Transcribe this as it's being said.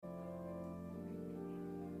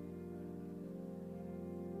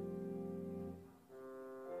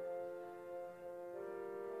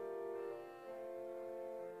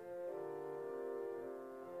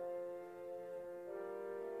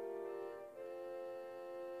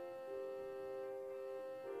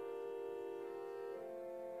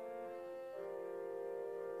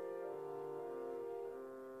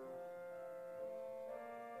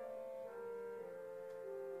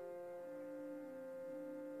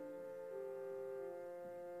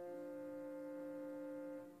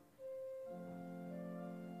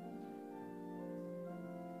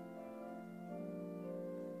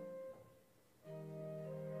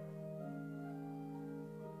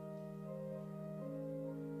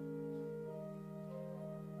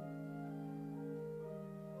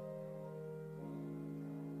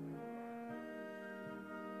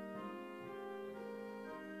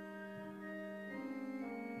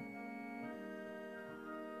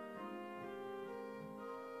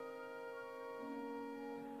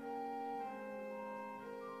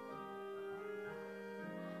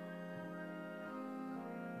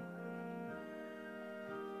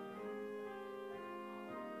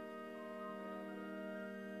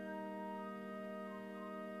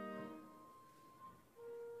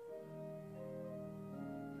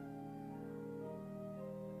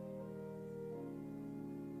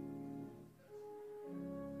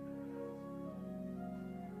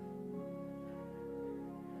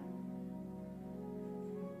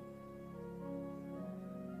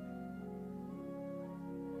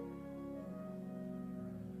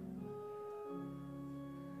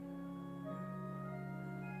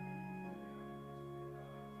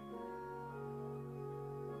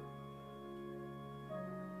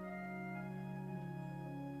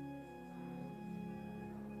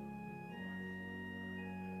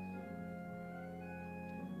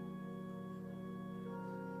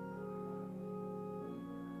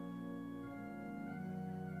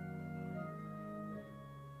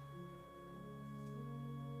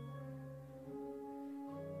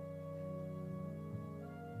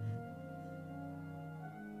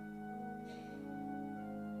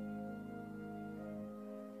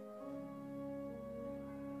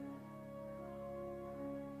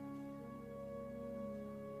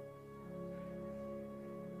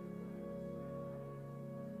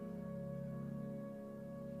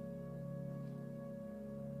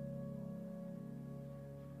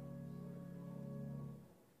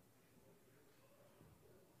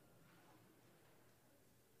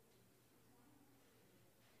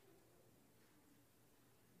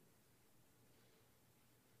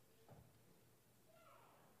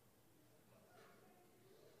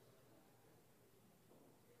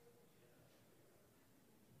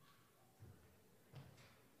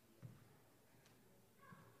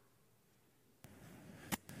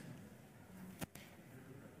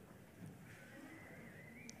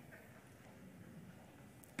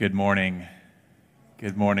Good morning.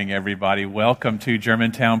 Good morning, everybody. Welcome to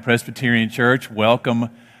Germantown Presbyterian Church. Welcome,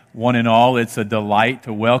 one and all. It's a delight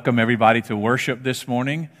to welcome everybody to worship this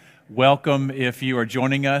morning. Welcome if you are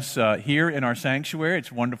joining us here in our sanctuary.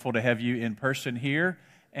 It's wonderful to have you in person here.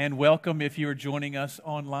 And welcome if you are joining us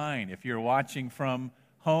online. If you're watching from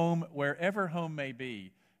home, wherever home may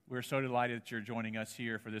be, we're so delighted that you're joining us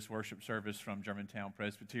here for this worship service from Germantown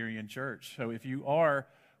Presbyterian Church. So if you are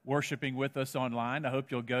worshiping with us online, I hope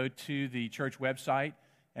you'll go to the church website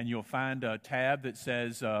and you'll find a tab that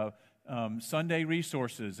says Sunday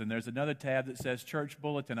Resources, and there's another tab that says Church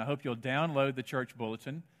Bulletin. I hope you'll download the Church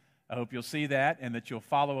Bulletin. I hope you'll see that and that you'll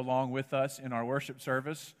follow along with us in our worship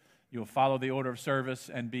service. You'll follow the order of service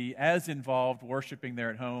and be as involved worshiping there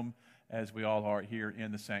at home as we all are here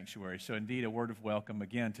in the sanctuary. So indeed, a word of welcome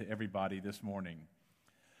again to everybody this morning.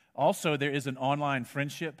 Also, there is an online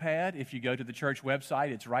friendship pad. If you go to the church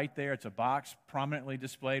website, it's right there. It's a box prominently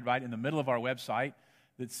displayed right in the middle of our website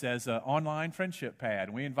that says online friendship pad.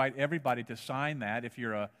 We invite everybody to sign that. If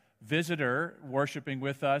you're a visitor worshiping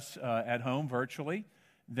with us at home virtually,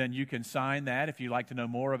 then you can sign that. If you'd like to know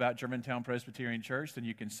more about Germantown Presbyterian Church, then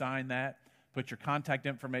you can sign that, put your contact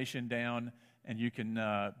information down, and you can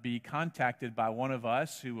be contacted by one of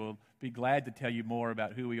us who will be glad to tell you more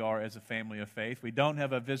about who we are as a family of faith. We don't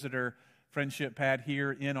have a visitor friendship pad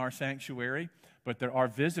here in our sanctuary, but there are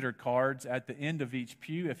visitor cards at the end of each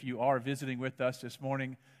pew. If you are visiting with us this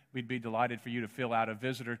morning, we'd be delighted for you to fill out a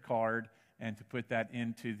visitor card and to put that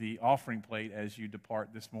into the offering plate as you depart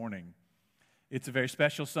this morning. It's a very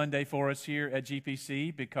special Sunday for us here at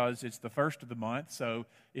GPC because it's the first of the month, so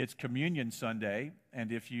it's Communion Sunday,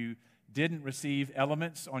 and if you didn't receive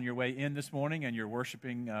elements on your way in this morning and you're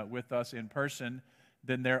worshiping with us in person,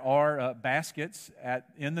 then there are baskets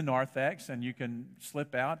in the narthex, and you can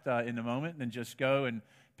slip out in a moment and just go and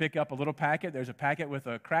pick up a little packet. There's a packet with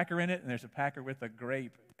a cracker in it, and there's a packet with a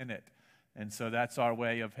grape in it. And so that's our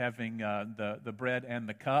way of having the bread and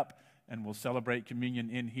the cup, and we'll celebrate communion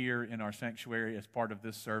in here in our sanctuary as part of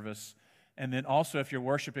this service. And then also, if you're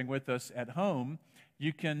worshiping with us at home,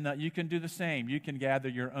 you can do the same. You can gather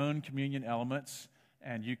your own communion elements,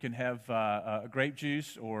 and you can have a grape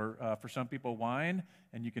juice or, for some people, wine,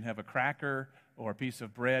 and you can have a cracker or a piece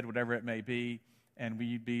of bread, whatever it may be, and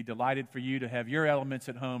we'd be delighted for you to have your elements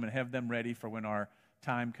at home and have them ready for when our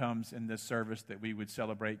time comes in this service that we would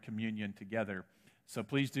celebrate communion together. So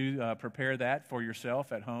please do prepare that for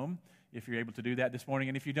yourself at home if you're able to do that this morning.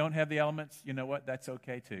 And if you don't have the elements, you know what? That's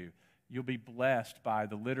okay too. You'll be blessed by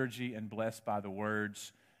the liturgy and blessed by the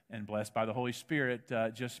words and blessed by the Holy Spirit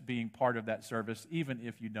just being part of that service, even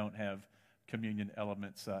if you don't have communion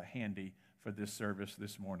elements handy for this service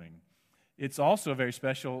this morning. It's also a very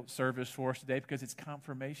special service for us today because it's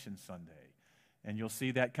Confirmation Sunday. And you'll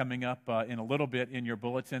see that coming up in a little bit in your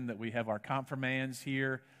bulletin that we have our confirmands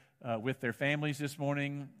here with their families this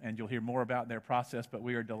morning, and you'll hear more about their process, but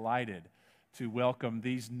we are delighted to welcome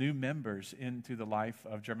these new members into the life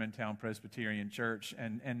of Germantown Presbyterian Church.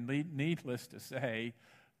 And needless to say,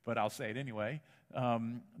 but I'll say it anyway,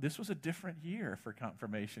 this was a different year for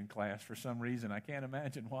confirmation class for some reason. I can't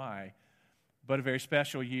imagine why. But a very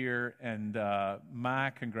special year, and my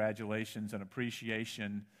congratulations and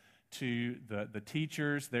appreciation to the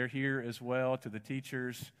teachers. They're here as well, to the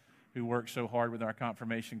teachers who worked so hard with our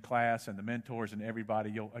confirmation class and the mentors and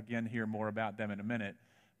everybody. You'll again hear more about them in a minute.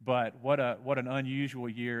 But what an unusual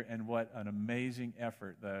year, and what an amazing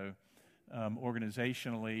effort, though,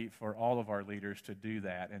 organizationally for all of our leaders to do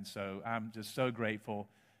that. And so I'm just so grateful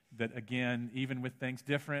that, again, even with things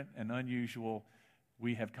different and unusual,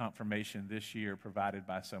 we have confirmation this year provided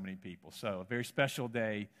by so many people. So a very special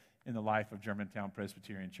day in the life of Germantown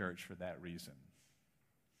Presbyterian Church for that reason.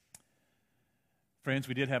 Friends,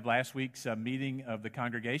 we did have last week's meeting of the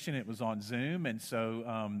congregation. It was on Zoom, and so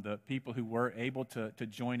the people who were able to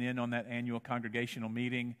join in on that annual congregational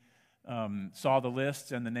meeting saw the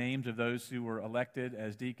lists and the names of those who were elected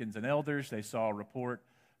as deacons and elders. They saw a report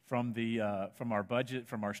from our budget,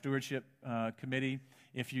 from our stewardship committee.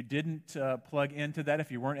 If you didn't plug into that,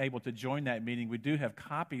 if you weren't able to join that meeting, we do have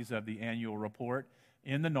copies of the annual report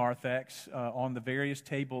in the narthex on the various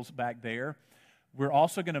tables back there. We're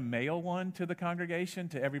also going to mail one to the congregation,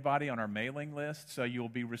 to everybody on our mailing list, so you'll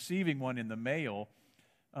be receiving one in the mail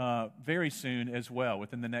very soon as well,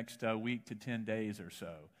 within the next week to 10 days or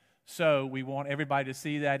so. So we want everybody to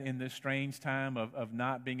see that in this strange time of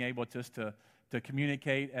not being able just to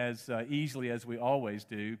communicate as easily as we always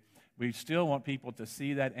do. We still want people to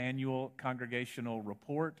see that annual congregational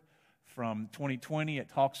report from 2020. It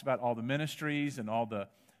talks about all the ministries and all the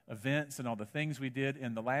events and all the things we did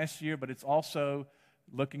in the last year, but it's also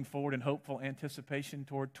looking forward in hopeful anticipation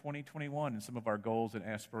toward 2021 and some of our goals and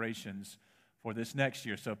aspirations for this next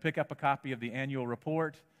year. So pick up a copy of the annual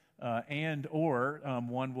report and/or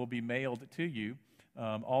one will be mailed to you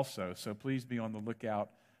also. So please be on the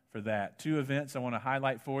lookout for that. 2 events I want to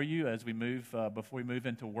highlight for you as we move before we move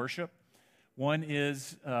into worship. One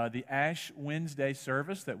is the Ash Wednesday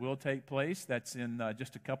service that will take place. That's in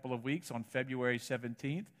just a couple of weeks on February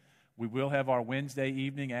 17th. We will have our Wednesday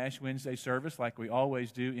evening Ash Wednesday service like we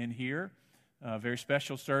always do in here. A very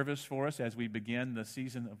special service for us as we begin the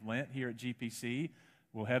season of Lent here at GPC.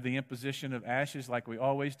 We'll have the imposition of ashes like we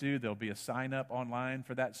always do. There'll be a sign-up online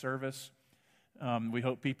for that service. We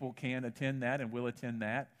hope people can attend that and will attend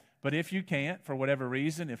that. But if you can't, for whatever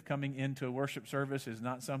reason, if coming into a worship service is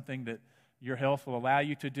not something that your health will allow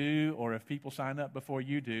you to do, or if people sign up before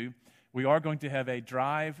you do, we are going to have a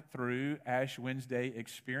drive-through Ash Wednesday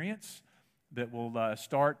experience that will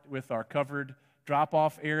start with our covered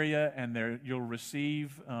drop-off area, and there you'll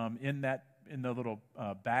receive in the little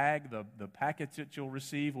bag, the packets that you'll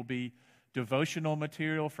receive will be devotional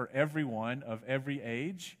material for everyone of every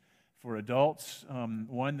age. For adults,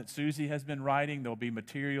 one that Susie has been writing. There'll be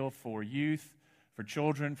material for youth, for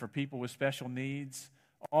children, for people with special needs,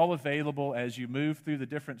 all available as you move through the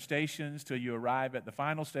different stations till you arrive at the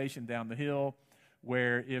final station down the hill,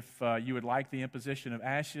 where if you would like the imposition of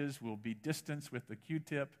ashes, will be distanced with the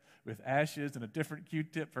Q-tip with ashes and a different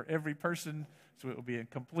Q-tip for every person, so it will be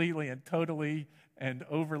completely and totally and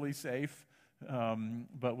overly safe.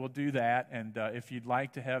 But we'll do that, and if you'd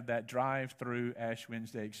like to have that drive-through Ash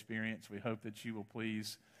Wednesday experience, we hope that you will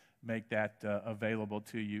please make that available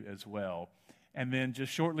to you as well. And then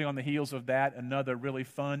just shortly on the heels of that, another really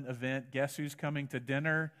fun event. Guess who's coming to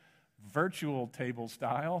dinner? Virtual table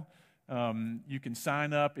style. You can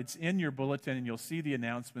sign up. It's in your bulletin, and you'll see the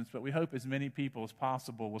announcements, but we hope as many people as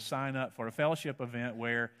possible will sign up for a fellowship event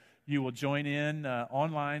where you will join in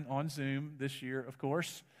online on Zoom this year, of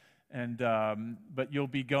course. And but you'll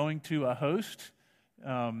be going to a host,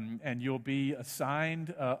 and you'll be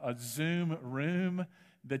assigned a Zoom room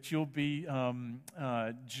that you'll be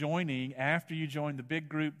joining. After you join the big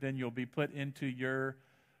group, then you'll be put into your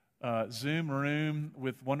Zoom room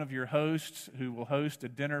with one of your hosts who will host a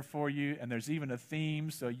dinner for you. And there's even a theme,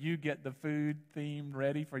 so you get the food theme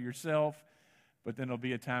ready for yourself. But then there'll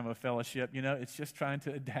be a time of fellowship. You know, it's just trying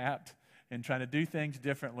to adapt and trying to do things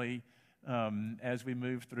differently as we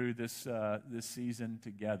move through this season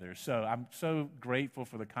together. So I'm so grateful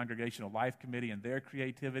for the Congregational Life Committee and their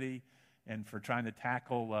creativity and for trying to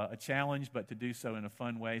tackle a challenge, but to do so in a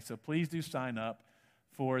fun way. So please do sign up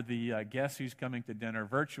for the Guess Who's Coming to Dinner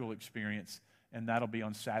virtual experience, and that'll be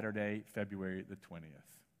on Saturday, February the 20th.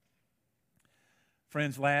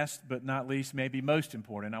 Friends, last but not least, maybe most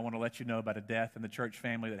important, I want to let you know about a death in the church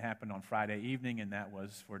family that happened on Friday evening, and that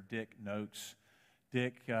was for Dick Noakes.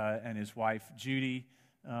 Dick and his wife, Judy,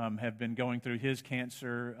 have been going through his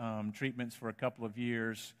cancer treatments for a couple of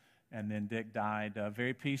years, and then Dick died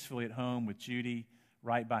very peacefully at home with Judy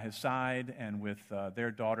right by his side and with their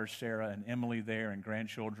daughters, Sarah and Emily, there, and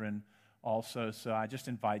grandchildren also. So I just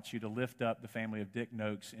invite you to lift up the family of Dick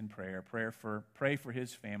Noakes in prayer. Pray for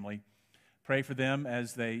his family. Pray for them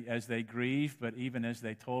as they grieve, but even as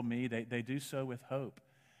they told me, they do so with hope.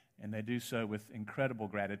 And they do so with incredible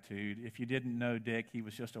gratitude. If you didn't know Dick, he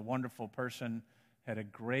was just a wonderful person, had a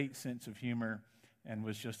great sense of humor, and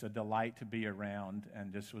was just a delight to be around,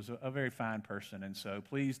 and just was a very fine person. And so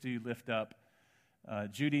please do lift up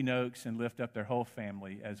Judy Noakes and lift up their whole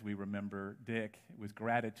family as we remember Dick with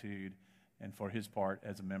gratitude and for his part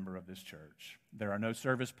as a member of this church. There are no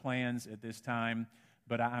service plans at this time,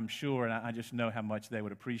 but I'm sure, and I just know how much they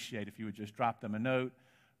would appreciate if you would just drop them a note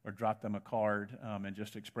or drop them a card and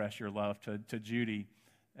just express your love to Judy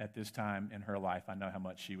at this time in her life. I know how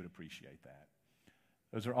much she would appreciate that.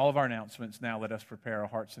 Those are all of our announcements. Now let us prepare our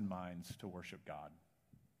hearts and minds to worship God.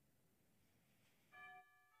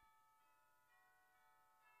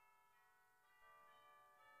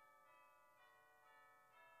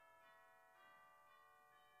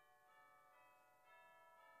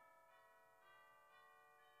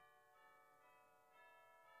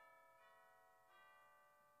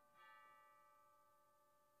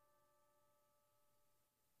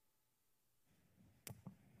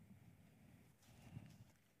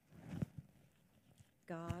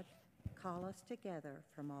 God, call us together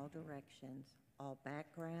from all directions, all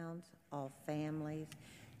backgrounds, all families,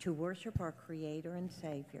 to worship our Creator and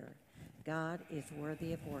Savior. God is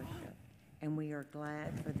worthy of worship, and we are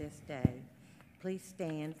glad for this day. Please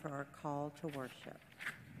stand for our call to worship.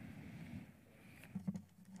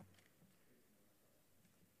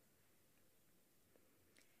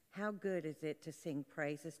 How good is it to sing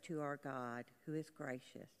praises to our God, who is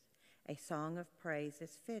gracious. A song of praise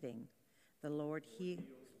is fitting. The Lord heals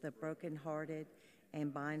the brokenhearted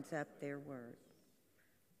and binds up their wounds.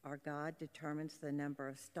 Our God determines the number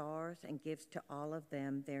of stars and gives to all of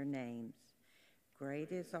them their names.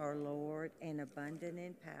 Great is our Lord and abundant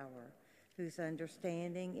in power, whose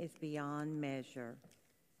understanding is beyond measure.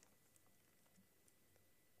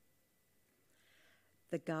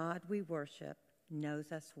 The God we worship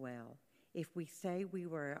knows us well. If we say we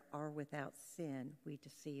are without sin, we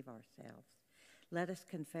deceive ourselves. Let us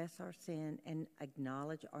confess our sin and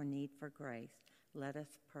acknowledge our need for grace. Let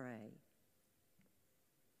us pray.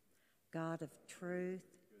 God of truth,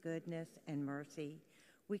 goodness, and mercy,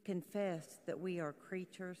 we confess that we are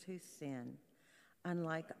creatures who sin.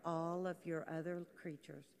 Unlike all of your other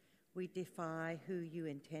creatures, we defy who you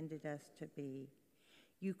intended us to be.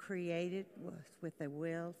 You created us with a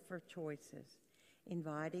will for choices,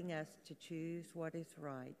 inviting us to choose what is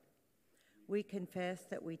right. We confess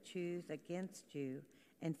that we choose against you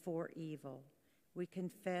and for evil. We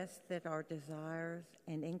confess that our desires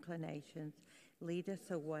and inclinations lead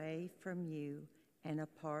us away from you and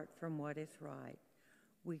apart from what is right.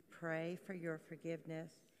 We pray for your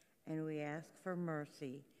forgiveness and we ask for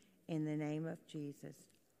mercy in the name of Jesus,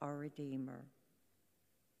 our Redeemer.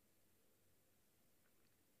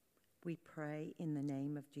 We pray in the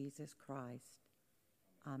name of Jesus Christ.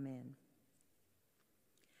 Amen.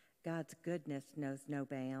 God's goodness knows no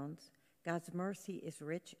bounds. God's mercy is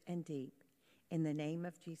rich and deep. In the name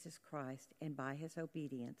of Jesus Christ and by his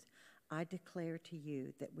obedience, I declare to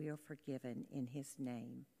you that we are forgiven in his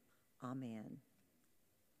name. Amen.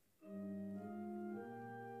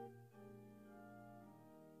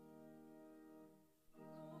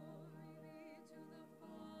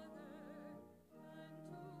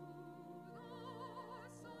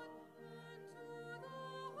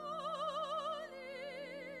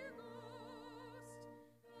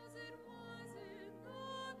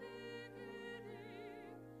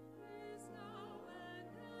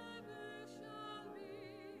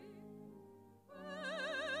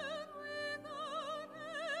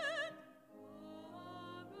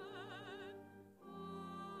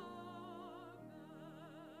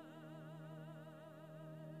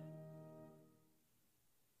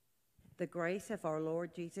 The grace of our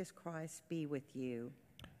Lord Jesus Christ be with you.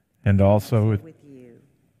 And also with you.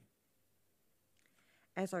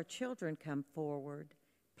 As our children come forward,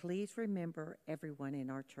 please remember everyone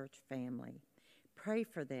in our church family. Pray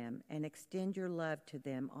for them and extend your love to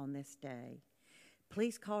them on this day.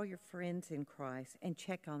 Please call your friends in Christ and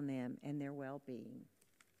check on them and their well-being.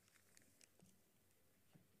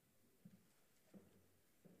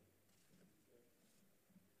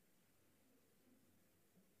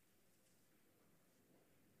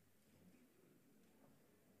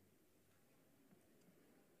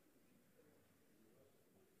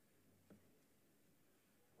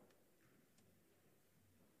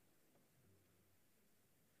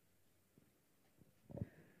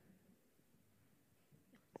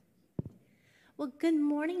 Well, good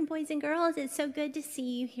morning, boys and girls. It's so good to see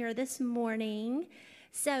you here this morning.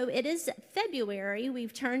 So it is February.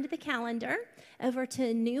 We've turned the calendar over to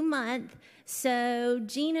a new month. So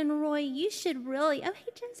Jean and Roy, you should really, oh,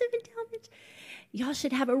 hey, Joseph and Talmadge, y'all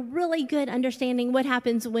should have a really good understanding what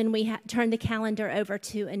happens when we turn the calendar over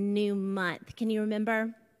to a new month. Can you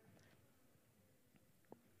remember?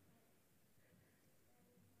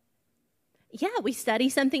 Yeah, we study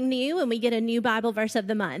something new and we get a new Bible verse of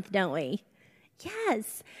the month, don't we?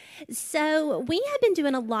 Yes. So we have been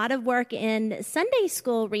doing a lot of work in Sunday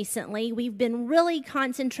school recently. We've been really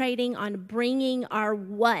concentrating on bringing our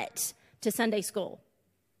what to Sunday school?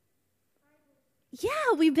 Yeah,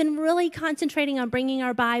 we've been really concentrating on bringing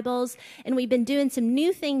our Bibles, and we've been doing some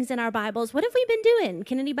new things in our Bibles. What have we been doing?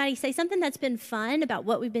 Can anybody say something that's been fun about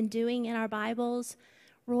what we've been doing in our Bibles?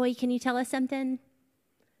 Roy, can you tell us something?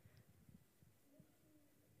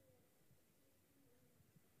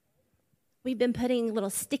 We've been putting little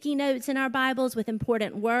sticky notes in our Bibles with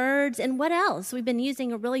important words. And what else? We've been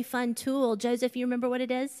using a really fun tool. Joseph, you remember what it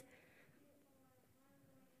is?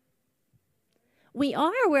 We're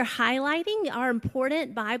highlighting our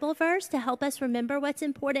important Bible verse to help us remember what's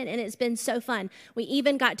important, and it's been so fun. We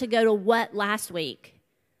even got to go to what last week?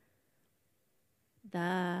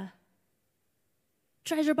 The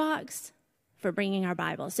treasure box for bringing our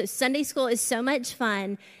Bible. So Sunday school is so much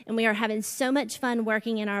fun, and we are having so much fun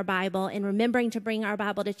working in our Bible and remembering to bring our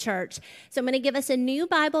Bible to church. So I'm going to give us a new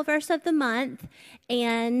Bible verse of the month,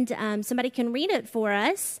 and somebody can read it for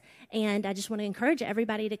us. And I just want to encourage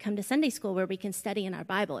everybody to come to Sunday school where we can study in our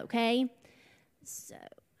Bible, okay? So,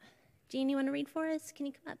 Jean, you want to read for us? Can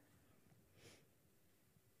you come up?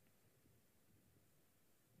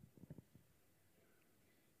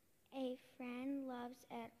 a friend loves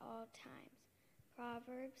at all times.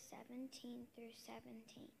 Proverbs 17 through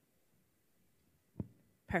 17.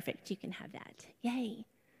 Perfect. You can have that. Yay.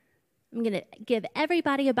 I'm going to give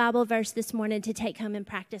everybody a Bible verse this morning to take home and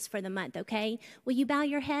practice for the month, okay? Will you bow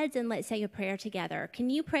your heads and let's say a prayer together? Can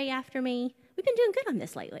you pray after me? We've been doing good on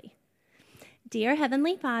this lately. Dear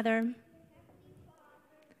Heavenly Father,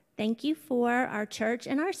 thank you for our church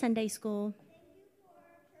and our Sunday school.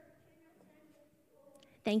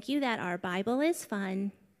 Thank you that our Bible is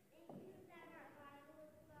fun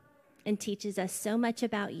and teaches us so much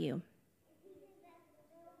about you.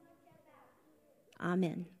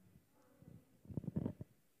 Amen.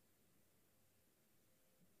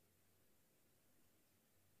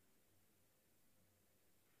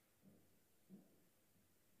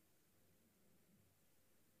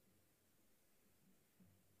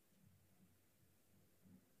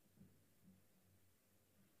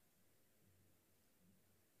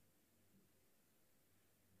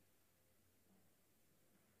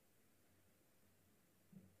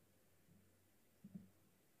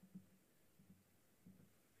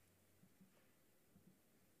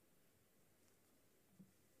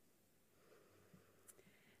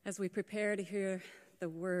 As we prepare to hear the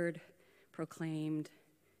word proclaimed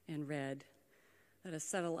and read, let us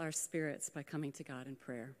settle our spirits by coming to God in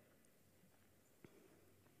prayer.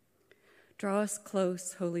 Draw us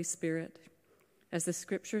close, Holy Spirit, as the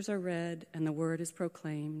scriptures are read and the word is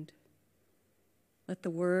proclaimed. Let the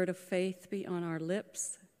word of faith be on our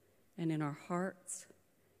lips and in our hearts,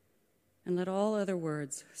 and let all other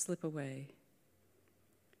words slip away.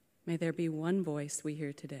 May there be one voice we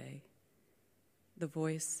hear today, the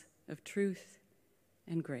voice of truth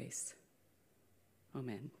and grace.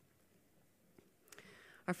 Amen.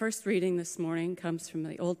 Our first reading this morning comes from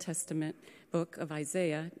the Old Testament book of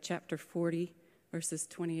Isaiah, chapter 40, verses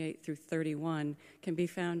 28 through 31, can be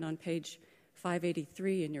found on page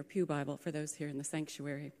 583 in your pew Bible for those here in the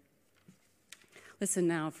sanctuary. Listen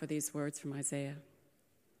now for these words from Isaiah.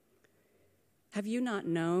 Have you not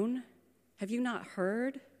known? Have you not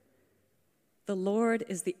heard? The Lord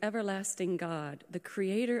is the everlasting God, the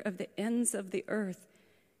creator of the ends of the earth.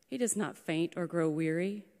 He does not faint or grow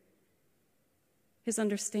weary. His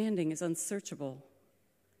understanding is unsearchable.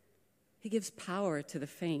 He gives power to the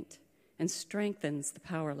faint and strengthens the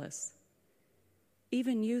powerless.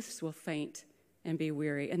 Even youths will faint and be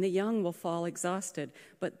weary, and the young will fall exhausted.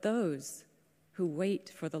 But those who wait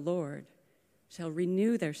for the Lord shall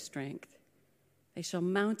renew their strength. They shall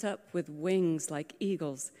mount up with wings like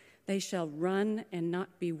eagles. They shall run and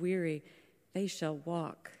not be weary. They shall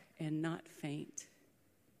walk and not faint.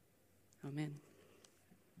 Amen.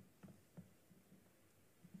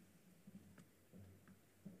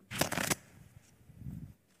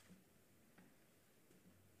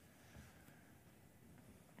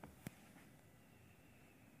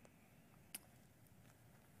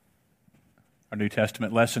 Our New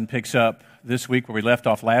Testament lesson picks up this week where we left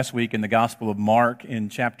off last week in the Gospel of Mark in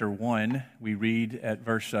chapter 1. We read at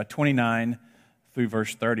verse 29 through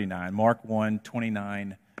verse 39. Mark 1,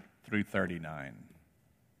 29 through 39.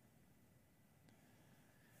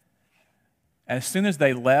 As soon as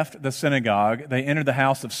they left the synagogue, they entered the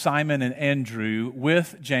house of Simon and Andrew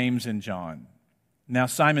with James and John. Now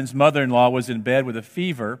Simon's mother-in-law was in bed with a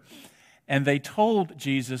fever, and they told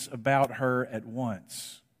Jesus about her at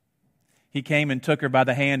once. He came and took her by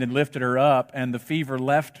the hand and lifted her up, and the fever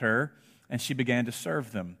left her, and she began to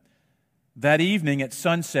serve them. That evening at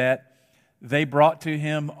sunset, they brought to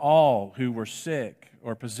him all who were sick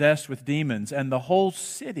or possessed with demons, and the whole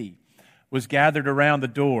city was gathered around the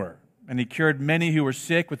door. And he cured many who were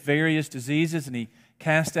sick with various diseases, and he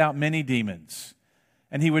cast out many demons.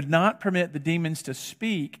 And he would not permit the demons to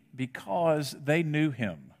speak because they knew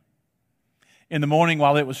him. In the morning,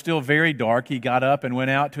 while it was still very dark, he got up and went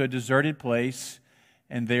out to a deserted place,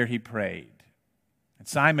 and there he prayed. And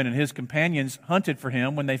Simon and his companions hunted for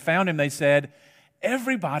him. When they found him, they said,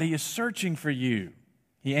 "Everybody is searching for you."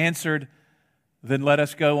 He answered, "Then let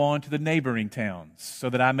us go on to the neighboring towns, so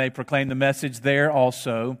that I may proclaim the message there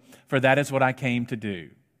also, for that is what I came to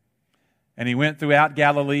do." And he went throughout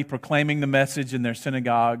Galilee, proclaiming the message in their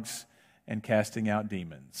synagogues and casting out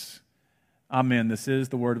demons. Amen. This is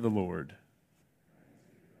the word of the Lord.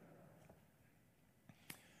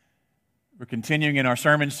 We're continuing in our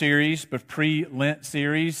sermon series, but pre-Lent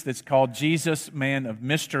series that's called Jesus, Man of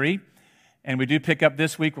Mystery. And we do pick up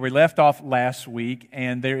this week where we left off last week,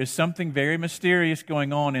 and there is something very mysterious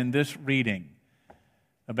going on in this reading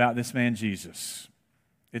about this man Jesus.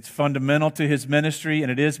 It's fundamental to his ministry,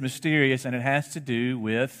 and it is mysterious, and it has to do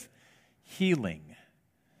with healing.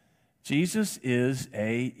 Jesus is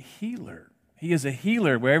a healer. He is a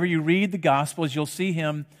healer. Wherever you read the Gospels, you'll see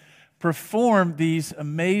him perform these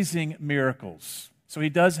amazing miracles. So he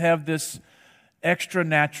does have this extra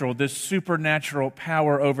natural, this supernatural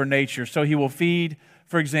power over nature. So he will feed,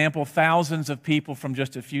 for example, thousands of people from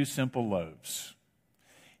just a few simple loaves.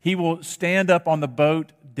 He will stand up on the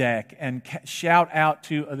boat deck and shout out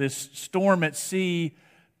to this storm at sea,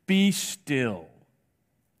 "Be still."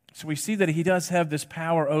 So we see that he does have this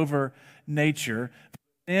power over nature.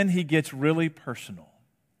 Then he gets really personal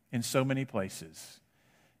in so many places.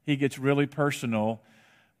 He gets really personal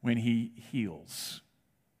when he heals.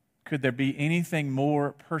 Could there be anything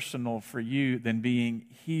more personal for you than being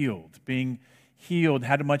healed? Being healed,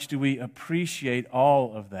 how much do we appreciate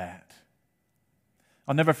all of that?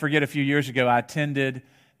 I'll never forget a few years ago, I attended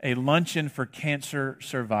a luncheon for cancer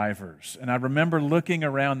survivors. And I remember looking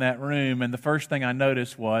around that room, and the first thing I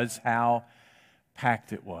noticed was how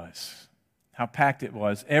packed it was. How packed it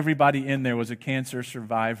was. Everybody in there was a cancer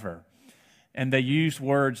survivor. And they used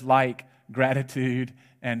words like gratitude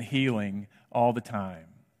and healing all the time.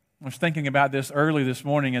 I was thinking about this early this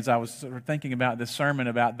morning as I was sort of thinking about this sermon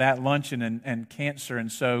about that luncheon and cancer.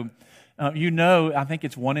 And so, I think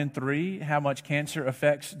it's 1 in 3 how much cancer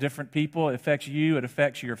affects different people. It affects you. It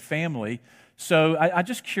affects your family. So I'm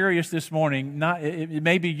just curious this morning, it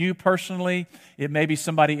may be you personally, it may be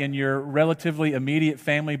somebody in your relatively immediate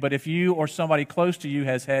family, but if you or somebody close to you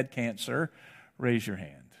has had cancer, raise your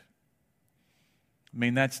hand. I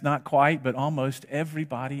mean, that's not quite, but almost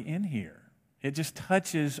everybody in here. It just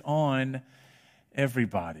touches on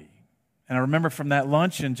everybody. And I remember from that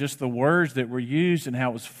luncheon just the words that were used and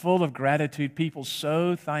how it was full of gratitude. People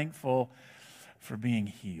so thankful for being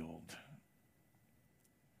healed.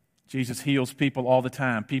 Jesus heals people all the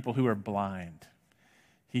time, people who are blind.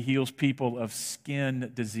 He heals people of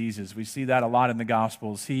skin diseases. We see that a lot in the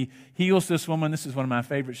Gospels. He heals this woman. This is one of my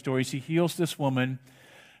favorite stories. He heals this woman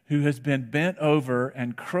who has been bent over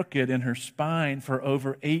and crooked in her spine for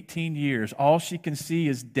over 18 years. All she can see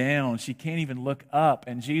is down. She can't even look up.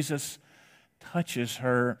 And Jesus touches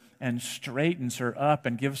her and straightens her up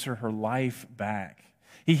and gives her her life back.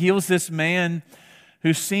 He heals this man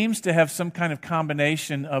who seems to have some kind of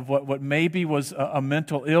combination of what maybe was a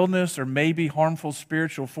mental illness or maybe harmful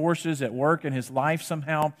spiritual forces at work in his life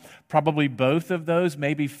somehow. Probably both of those,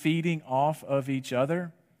 maybe feeding off of each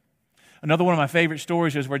other. Another one of my favorite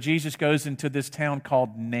stories is where Jesus goes into this town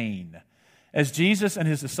called Nain. As Jesus and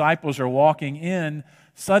his disciples are walking in,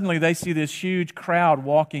 suddenly they see this huge crowd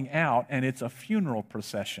walking out, and it's a funeral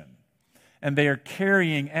procession. And they are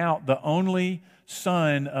carrying out the only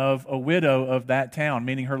son of a widow of that town,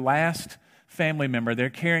 meaning her last family member. They're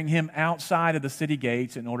carrying him outside of the city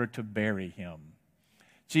gates in order to bury him.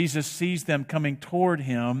 Jesus sees them coming toward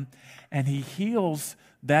him, and he heals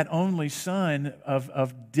that only son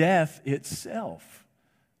of death itself,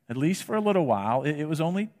 at least for a little while. It was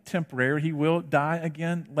only temporary. He will die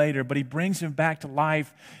again later, but he brings him back to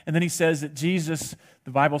life. And then he says that Jesus,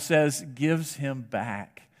 the Bible says, gives him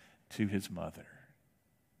back to his mother.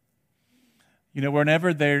 You know,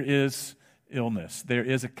 whenever there is illness, there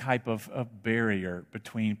is a type of barrier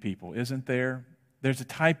between people, isn't there? There's a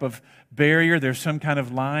type of barrier. There's some kind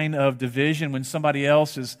of line of division when somebody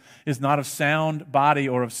else is not of sound body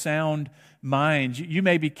or of sound mind. You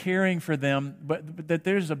may be caring for them, but that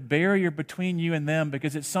there's a barrier between you and them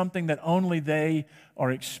because it's something that only they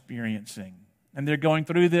are experiencing. And they're going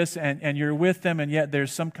through this, and you're with them, and yet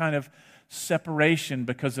there's some kind of separation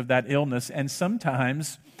because of that illness. And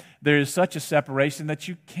sometimes there is such a separation that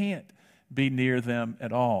you can't be near them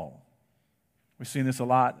at all. We've seen this a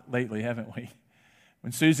lot lately, haven't we?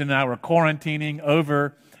 When Susan and I were quarantining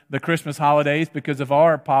over the Christmas holidays because of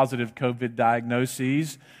our positive COVID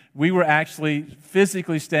diagnoses, we were actually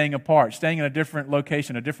physically staying apart, staying in a different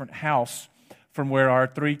location, a different house from where our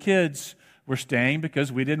 3 kids were staying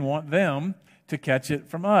because we didn't want them to catch it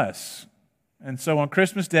from us. And so on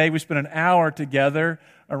Christmas Day, we spent an hour together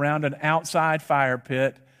around an outside fire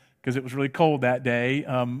pit because it was really cold that day,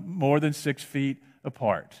 more than 6 feet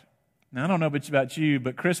apart. Now, I don't know about you,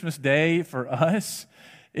 but Christmas Day for us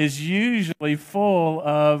is usually full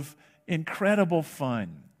of incredible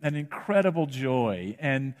fun and incredible joy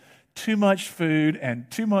and too much food and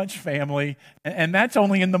too much family, and that's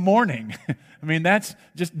only in the morning. I mean, that's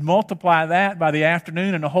just multiply that by the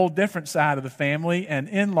afternoon and a whole different side of the family and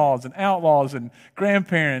in-laws and outlaws and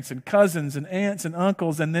grandparents and cousins and aunts and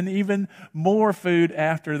uncles, and then even more food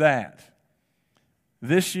after that.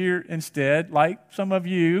 This year, instead, like some of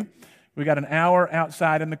you, we got an hour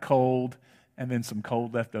outside in the cold and then some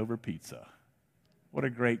cold leftover pizza. What a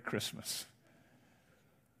great Christmas.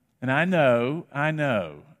 And I know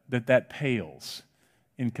that pales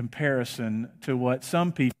in comparison to what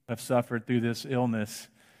some people have suffered through this illness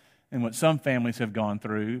and what some families have gone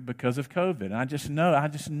through because of COVID. And I just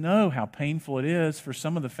know how painful it is for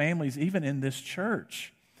some of the families, even in this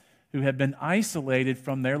church, who have been isolated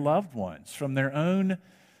from their loved ones, from their own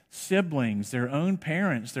siblings, their own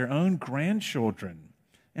parents, their own grandchildren,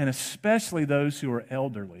 and especially those who are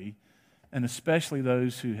elderly, and especially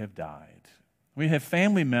those who have died. We have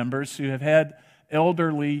family members who have had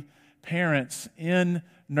elderly parents in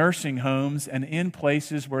nursing homes and in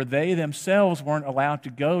places where they themselves weren't allowed to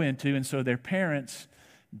go into, and so their parents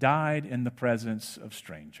died in the presence of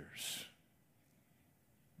strangers.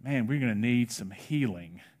 Man, we're going to need some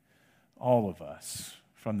healing, all of us,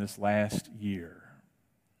 from this last year,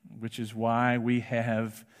 which is why we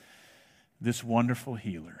have this wonderful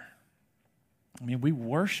healer. I mean, we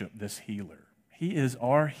worship this healer. He is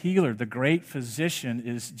our healer. The great physician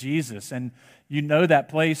is Jesus. And you know that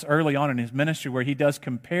place early on in his ministry where he does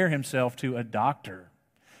compare himself to a doctor,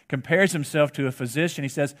 compares himself to a physician. He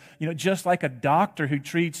says, just like a doctor who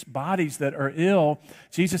treats bodies that are ill,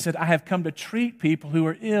 Jesus said, I have come to treat people who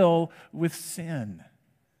are ill with sin.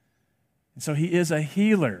 And so he is a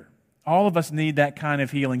healer. All of us need that kind of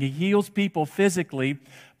healing. He heals people physically,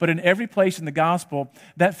 but in every place in the gospel,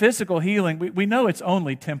 that physical healing, we know it's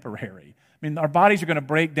only temporary. I mean, our bodies are going to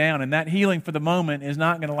break down, and that healing for the moment is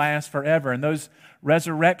not going to last forever, and those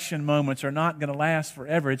resurrection moments are not going to last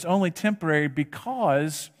forever. It's only temporary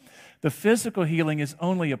because the physical healing is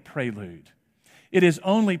only a prelude. It is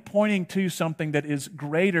only pointing to something that is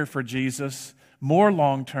greater for Jesus, more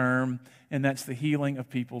long-term, and that's the healing of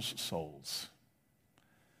people's souls.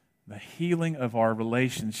 The healing of our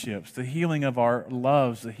relationships, the healing of our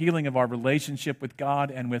loves, the healing of our relationship with God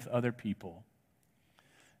and with other people.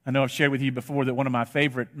 I know I've shared with you before that one of my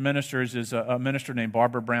favorite ministers is a minister named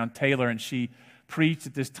Barbara Brown Taylor, and she preached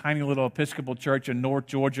at this tiny little Episcopal church in North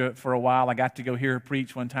Georgia for a while. I got to go hear her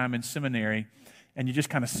preach one time in seminary, and you just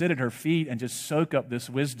kind of sit at her feet and just soak up this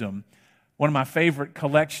wisdom. One of my favorite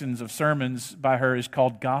collections of sermons by her is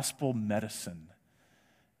called Gospel Medicine,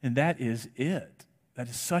 and that is it. That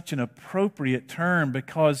is such an appropriate term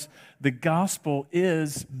because the gospel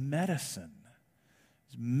is medicine.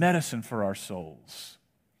 It's medicine for our souls.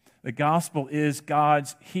 The gospel is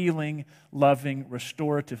God's healing, loving,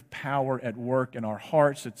 restorative power at work in our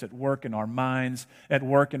hearts. It's at work in our minds, at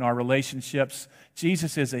work in our relationships.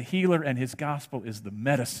 Jesus is a healer, and his gospel is the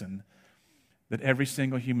medicine that every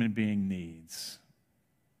single human being needs,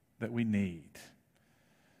 that we need.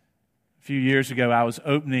 A few years ago, I was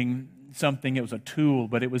opening something. It was a tool,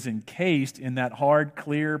 but it was encased in that hard,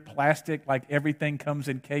 clear plastic like everything comes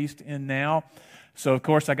encased in now. So, of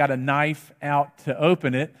course, I got a knife out to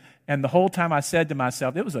open it, and the whole time I said to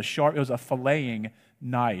myself, it was a filleting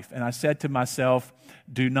knife, and I said to myself,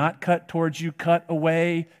 do not cut towards you, cut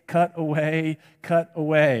away, cut away, cut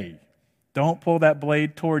away. Don't pull that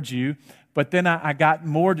blade towards you. But then I got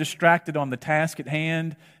more distracted on the task at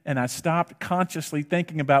hand, and I stopped consciously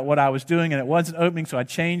thinking about what I was doing, and it wasn't opening, so I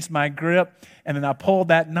changed my grip, and then I pulled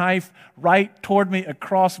that knife right toward me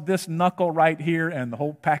across this knuckle right here, and the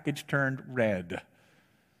whole package turned red.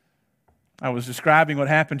 I was describing what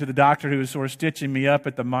happened to the doctor who was sort of stitching me up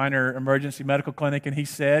at the minor emergency medical clinic, and he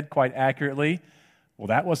said quite accurately, well,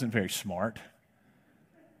 that wasn't very smart.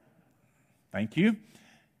 Thank you.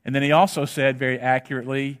 And then he also said very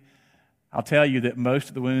accurately, I'll tell you that most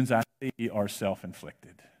of the wounds I see are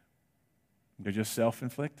self-inflicted. They're just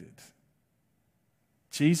self-inflicted.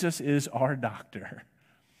 Jesus is our doctor.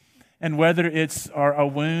 And whether it's a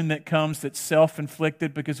wound that comes that's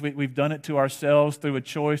self-inflicted because we've done it to ourselves through a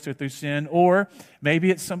choice or through sin, or maybe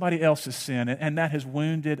it's somebody else's sin, and that has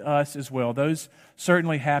wounded us as well. Those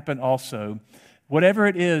certainly happen also. Whatever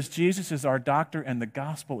it is, Jesus is our doctor, and the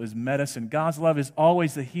gospel is medicine. God's love is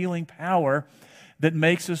always the healing power that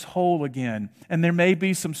makes us whole again. And there may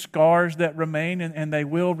be some scars that remain, and they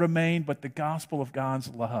will remain, but the gospel of God's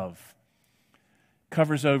love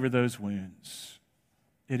covers over those wounds.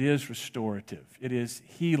 It is restorative. It is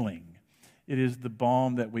healing. It is the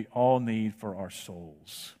balm that we all need for our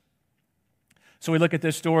souls. So we look at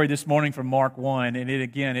this story this morning from Mark 1,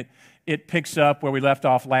 and it picks up where we left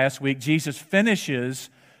off last week. Jesus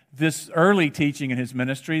finishes this early teaching in his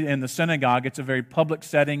ministry in the synagogue. It's a very public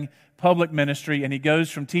setting, public ministry, and he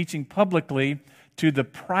goes from teaching publicly to the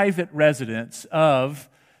private residence of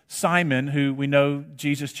Simon, who we know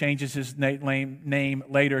Jesus changes his name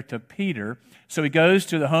later to Peter. So he goes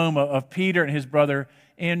to the home of Peter and his brother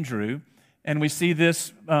Andrew, and we see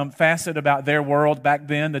this facet about their world back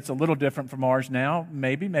then that's a little different from ours now,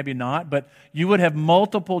 maybe not, but you would have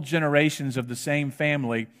multiple generations of the same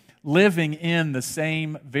family living in the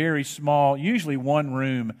same very small, usually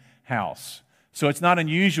one-room house. So it's not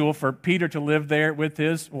unusual for Peter to live there with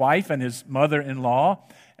his wife and his mother-in-law,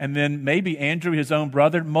 and then maybe Andrew, his own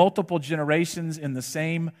brother, multiple generations in the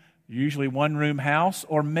same, usually one-room house,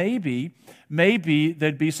 or maybe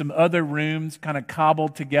there'd be some other rooms kind of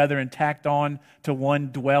cobbled together and tacked on to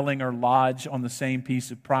one dwelling or lodge on the same piece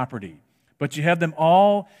of property. But you have them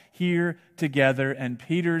all here together, and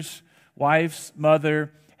Peter's wife's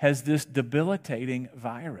mother has this debilitating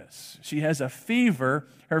virus. She has a fever.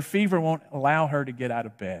 Her fever won't allow her to get out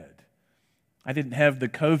of bed. I didn't have the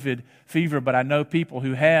COVID fever, but I know people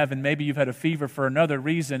who have, and maybe you've had a fever for another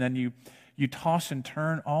reason, and you toss and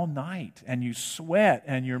turn all night, and you sweat,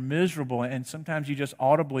 and you're miserable, and sometimes you just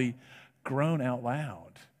audibly groan out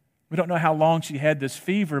loud. We don't know how long she had this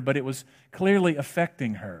fever, but it was clearly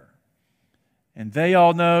affecting her. And they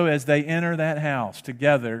all know as they enter that house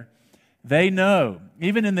together, they know,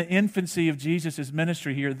 even in the infancy of Jesus'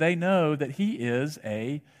 ministry here, they know that he is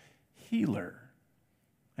a healer.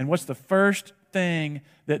 And what's the first thing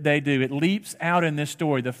that they do? It leaps out in this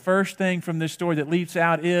story. The first thing from this story that leaps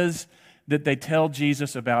out is that they tell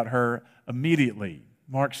Jesus about her immediately.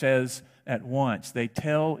 Mark says at once, they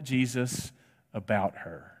tell Jesus about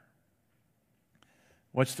her.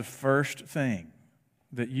 What's the first thing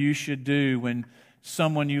that you should do when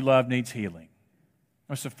someone you love needs healing?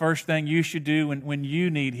 What's the first thing you should do when you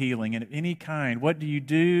need healing and of any kind? What do you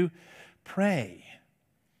do? Pray.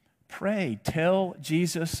 Pray. Tell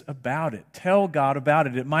Jesus about it. Tell God about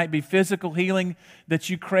it. It might be physical healing that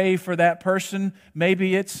you crave for that person.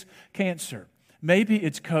 Maybe it's cancer. Maybe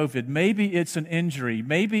it's COVID. Maybe it's an injury.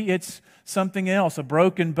 Maybe it's something else, a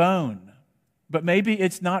broken bone. But maybe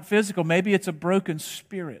it's not physical. Maybe it's a broken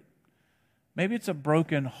spirit. Maybe it's a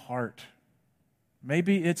broken heart.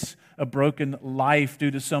 Maybe it's a broken life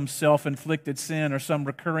due to some self-inflicted sin or some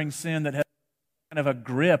recurring sin that has kind of a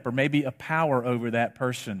grip or maybe a power over that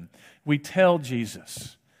person. We tell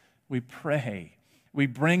Jesus. We pray. We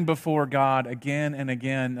bring before God again and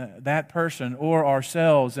again that person or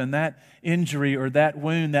ourselves and that injury or that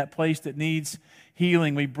wound, that place that needs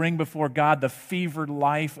healing. We bring before God the fevered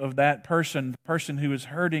life of that person, the person who is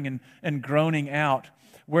hurting and groaning out.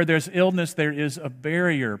 Where there's illness, there is a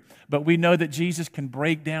barrier. But we know that Jesus can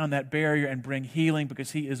break down that barrier and bring healing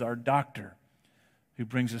because he is our doctor who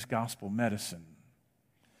brings us gospel medicine.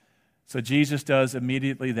 So Jesus does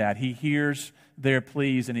immediately that. He hears their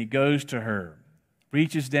pleas and he goes to her,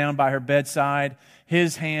 reaches down by her bedside,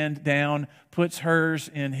 his hand down, puts hers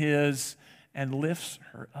in his, and lifts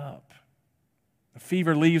her up. The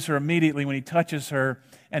fever leaves her immediately when he touches her,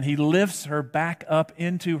 and he lifts her back up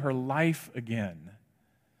into her life again.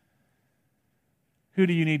 Who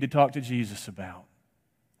do you need to talk to Jesus about?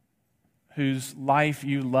 Whose life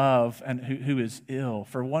you love and who is ill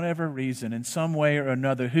for whatever reason, in some way or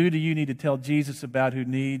another. Who do you need to tell Jesus about who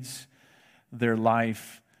needs their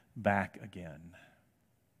life back again?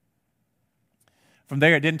 From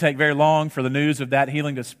there, it didn't take very long for the news of that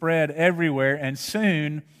healing to spread everywhere, and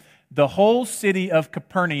soon the whole city of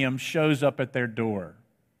Capernaum shows up at their door.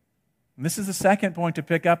 And this is the second point to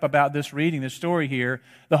pick up about this reading, this story here.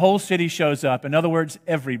 The whole city shows up. In other words,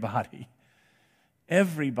 everybody.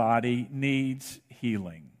 Everybody needs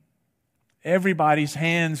healing. Everybody's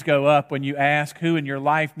hands go up when you ask who in your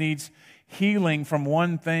life needs healing from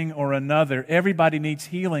one thing or another. Everybody needs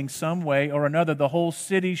healing some way or another. The whole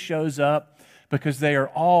city shows up because they are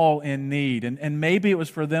all in need. And maybe it was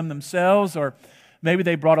for them themselves, or maybe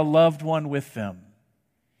they brought a loved one with them.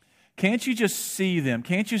 Can't you just see them?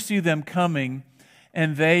 Can't you see them coming,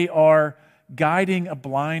 and they are guiding a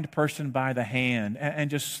blind person by the hand and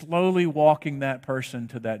just slowly walking that person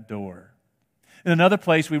to that door? In another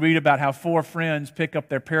place, we read about how 4 friends pick up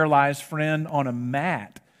their paralyzed friend on a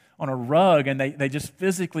mat, on a rug, and they just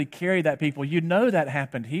physically carry that people. You know that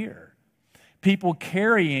happened here. People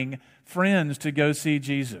carrying friends to go see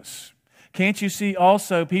Jesus. Can't you see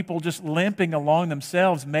also people just limping along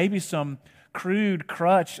themselves, maybe some crude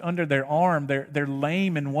crutch under their arm. They're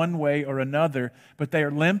lame in one way or another, but they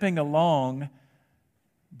are limping along.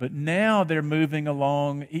 But now they're moving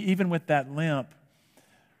along, even with that limp,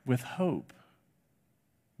 with hope.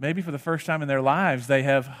 Maybe for the first time in their lives, they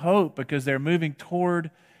have hope because they're moving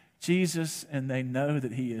toward Jesus and they know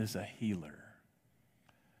that he is a healer.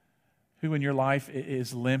 Who in your life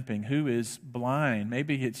is limping? Who is blind?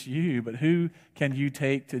 Maybe it's you, but who can you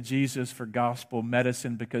take to Jesus for gospel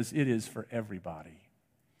medicine? Because it is for everybody.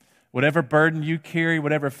 Whatever burden you carry,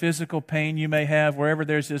 whatever physical pain you may have, wherever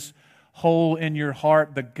there's this hole in your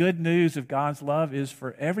heart, the good news of God's love is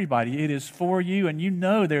for everybody. It is for you, and you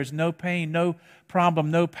know there's no pain, no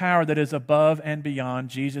problem, no power that is above and beyond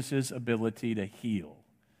Jesus' ability to heal.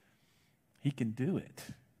 He can do it.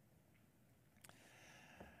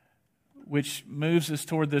 Which moves us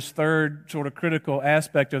toward this third sort of critical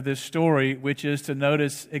aspect of this story, which is to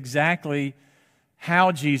notice exactly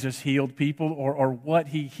how Jesus healed people or what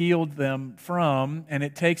he healed them from. And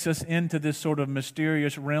it takes us into this sort of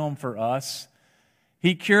mysterious realm for us.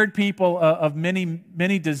 He cured people of many,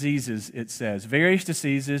 many diseases, it says, various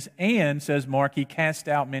diseases, and, says Mark, he cast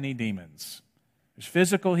out many demons. There's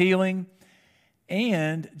physical healing,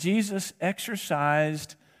 and Jesus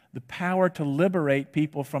exercised the power to liberate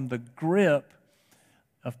people from the grip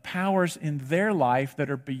of powers in their life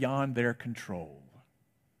that are beyond their control.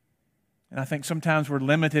 And I think sometimes we're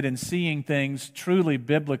limited in seeing things truly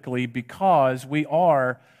biblically because we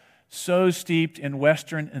are so steeped in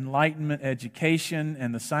Western Enlightenment education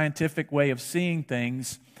and the scientific way of seeing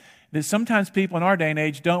things that sometimes people in our day and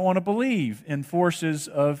age don't want to believe in forces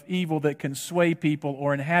of evil that can sway people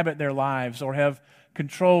or inhabit their lives or have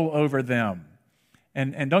control over them.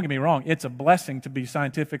 And don't get me wrong, it's a blessing to be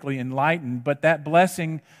scientifically enlightened, but that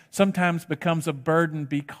blessing sometimes becomes a burden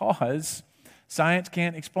because science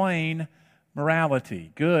can't explain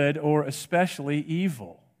morality, good or especially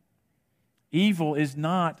evil. Evil is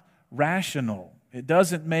not rational. It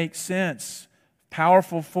doesn't make sense.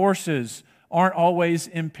 Powerful forces aren't always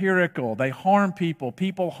empirical. They harm people.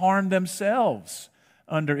 People harm themselves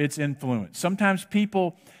under its influence. Sometimes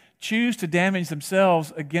people choose to damage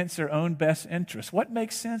themselves against their own best interests. What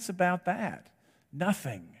makes sense about that?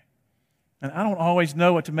 Nothing. And I don't always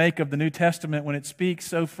know what to make of the New Testament when it speaks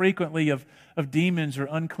so frequently of demons or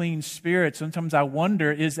unclean spirits. Sometimes I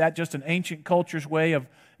wonder, is that just an ancient culture's way of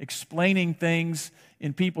explaining things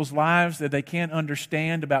in people's lives that they can't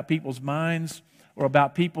understand about people's minds or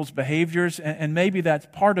about people's behaviors? And maybe that's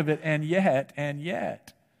part of it, and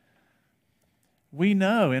yet, we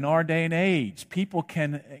know in our day and age, people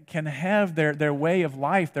can have their way of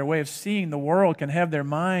life, their way of seeing the world, can have their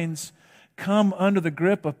minds come under the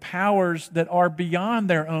grip of powers that are beyond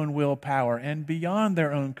their own willpower and beyond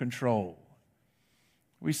their own control.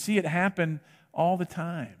 We see it happen all the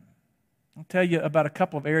time. I'll tell you about a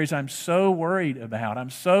couple of areas I'm so worried about. I'm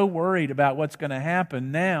so worried about what's going to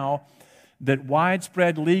happen now that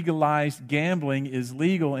widespread legalized gambling is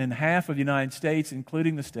legal in half of the United States,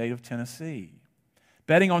 including the state of Tennessee.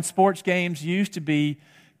 Betting on sports games used to be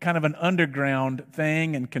kind of an underground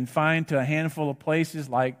thing and confined to a handful of places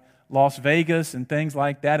like Las Vegas and things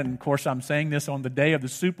like that. And of course, I'm saying this on the day of the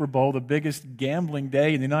Super Bowl, the biggest gambling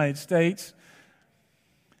day in the United States.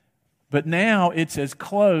 But now it's as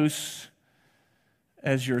close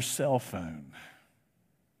as your cell phone.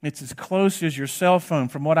 It's as close as your cell phone.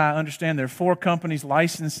 From what I understand, there are 4 companies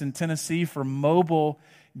licensed in Tennessee for mobile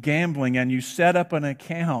gambling, and you set up an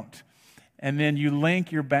account, and then you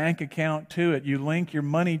link your bank account to it. You link your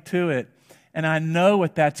money to it. And I know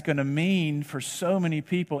what that's going to mean for so many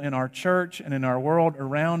people in our church and in our world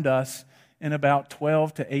around us in about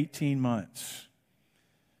 12 to 18 months.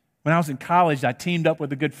 When I was in college, I teamed up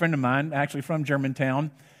with a good friend of mine, actually from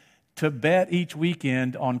Germantown, to bet each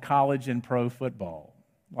weekend on college and pro football.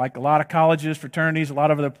 Like a lot of colleges, fraternities, a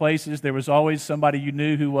lot of other places, there was always somebody you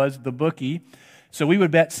knew who was the bookie. So we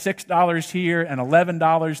would bet $6 here and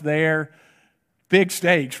 $11 there. Big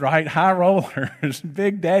stakes, right? High rollers,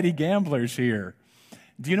 big daddy gamblers here.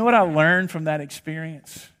 Do you know what I learned from that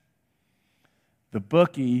experience? The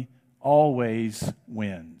bookie always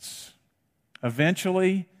wins.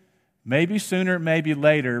 Eventually, maybe sooner, maybe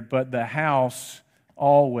later, but the house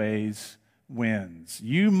always wins.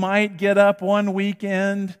 You might get up one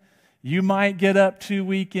weekend, you might get up 2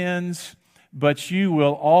 weekends, but you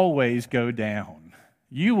will always go down.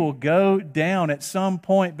 You will go down at some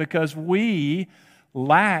point because we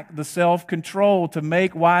lack the self-control to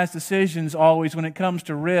make wise decisions always when it comes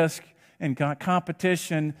to risk and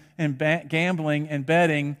competition and gambling and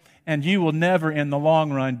betting, and you will never in the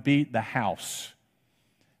long run beat the house.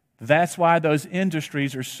 That's why those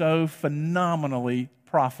industries are so phenomenally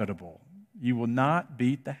profitable. You will not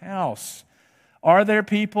beat the house. Are there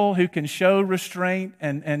people who can show restraint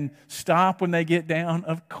and stop when they get down?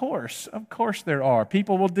 Of course there are.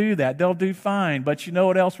 People will do that. They'll do fine. But you know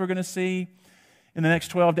what else we're going to see in the next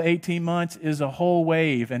 12 to 18 months is a whole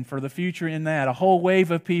wave, and for the future in that, a whole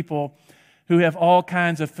wave of people who have all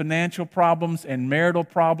kinds of financial problems and marital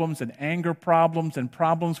problems and anger problems and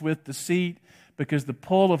problems with deceit because the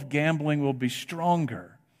pull of gambling will be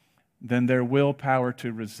stronger than their willpower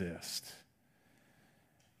to resist.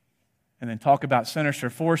 and then talk about sinister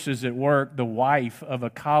forces at work. The wife of a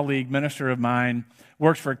colleague minister of mine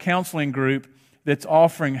works for a counseling group that's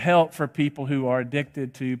offering help for people who are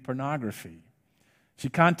addicted to pornography. She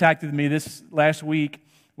contacted me this last week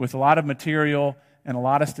with a lot of material and a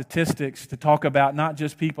lot of statistics to talk about not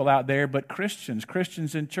just people out there, but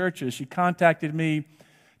Christians in churches. She contacted me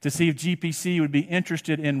to see if GPC would be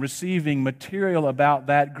interested in receiving material about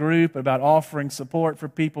that group, about offering support for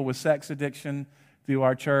people with sex addiction through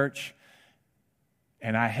our church.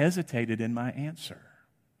 And I hesitated in my answer.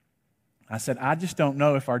 I said, I just don't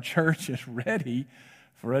know if our church is ready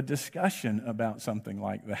for a discussion about something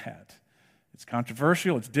like that. It's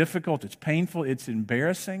controversial, it's difficult, it's painful, it's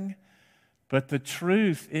embarrassing. But the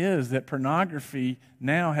truth is that pornography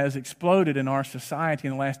now has exploded in our society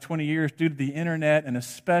in the last 20 years due to the internet, and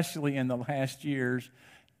especially in the last years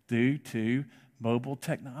due to mobile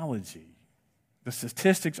technology. The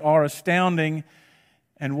statistics are astounding,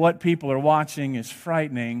 and what people are watching is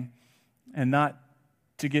frightening. And not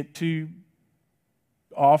to get too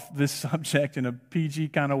off this subject in a PG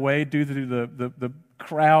kind of way due to the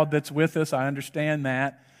crowd that's with us, I understand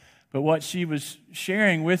that. But what she was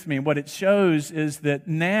sharing with me, what it shows is that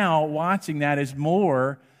now watching that is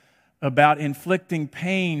more about inflicting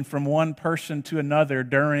pain from one person to another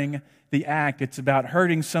during the act. It's about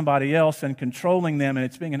hurting somebody else and controlling them, and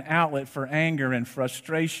it's being an outlet for anger and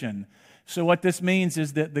frustration. So what this means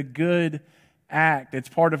is that the good act, it's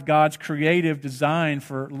part of God's creative design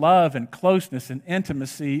for love and closeness and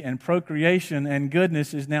intimacy and procreation and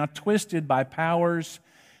goodness, is now twisted by powers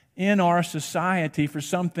in our society for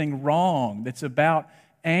something wrong that's about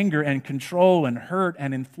anger and control and hurt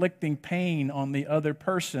and inflicting pain on the other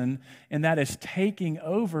person, and that is taking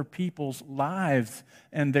over people's lives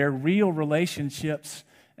and their real relationships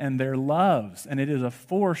and their loves, and it is a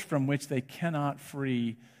force from which they cannot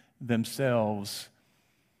free themselves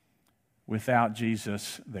without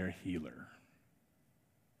Jesus, their healer.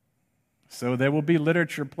 So there will be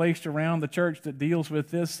literature placed around the church that deals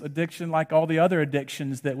with this addiction like all the other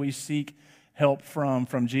addictions that we seek help from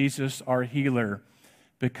Jesus, our healer,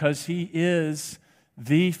 because he is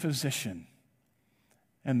the physician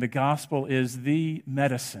and the gospel is the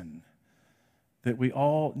medicine that we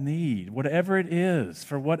all need. Whatever it is,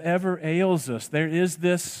 for whatever ails us, there is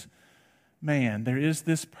this man, there is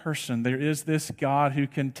this person, there is this God who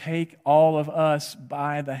can take all of us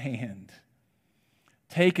by the hand.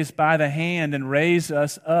 Take us by the hand and raise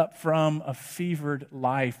us up from a fevered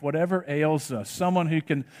life, whatever ails us. Someone who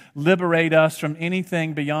can liberate us from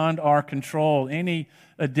anything beyond our control, any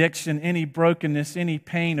addiction, any brokenness, any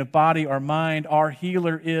pain of body or mind. Our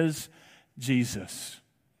healer is Jesus.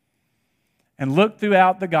 And look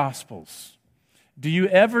throughout the Gospels. Do you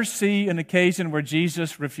ever see an occasion where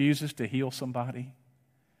Jesus refuses to heal somebody?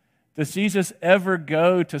 Does Jesus ever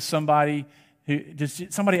go to somebody? Does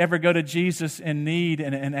somebody ever go to Jesus in need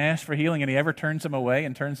and ask for healing, and he ever turns them away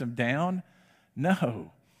and turns them down?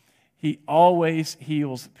 No. He always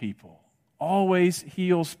heals people. Always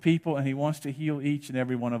heals people, and he wants to heal each and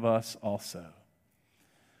every one of us also.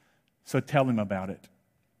 So tell him about it.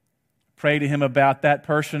 Pray to him about that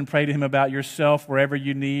person. Pray to him about yourself wherever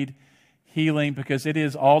you need healing, because it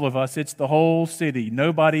is all of us. It's the whole city.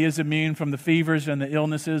 Nobody is immune from the fevers and the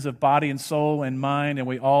illnesses of body and soul and mind, and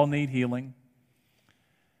we all need healing.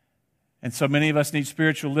 And so many of us need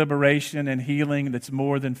spiritual liberation and healing that's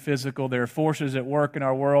more than physical. There are forces at work in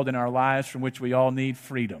our world, in our lives, from which we all need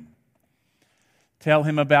freedom. Tell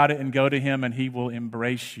him about it and go to him, and he will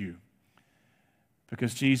embrace you.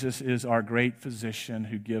 Because Jesus is our great physician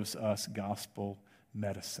who gives us gospel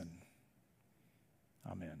medicine.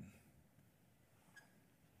 Amen.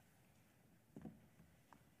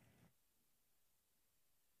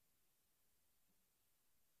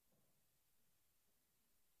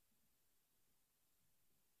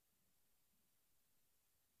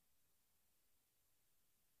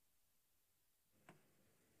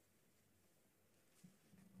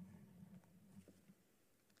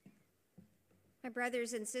 My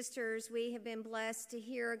brothers and sisters, we have been blessed to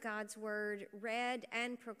hear God's word read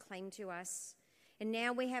and proclaimed to us. And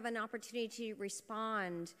now we have an opportunity to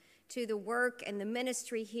respond to the work and the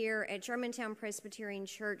ministry here at Germantown Presbyterian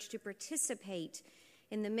Church, to participate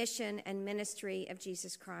in the mission and ministry of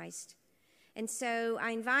Jesus Christ. And so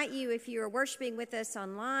I invite you, if you are worshiping with us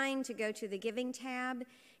online, to go to the Giving tab,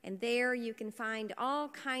 and there you can find all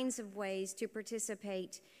kinds of ways to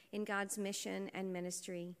participate in God's mission and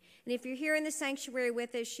ministry. And if you're here in the sanctuary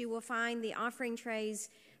with us, you will find the offering trays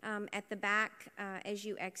at the back as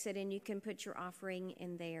you exit, and you can put your offering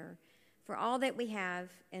in there. For all that we have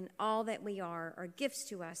and all that we are gifts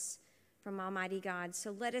to us from Almighty God.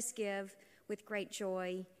 So let us give with great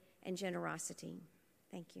joy and generosity.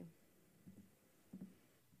 Thank you.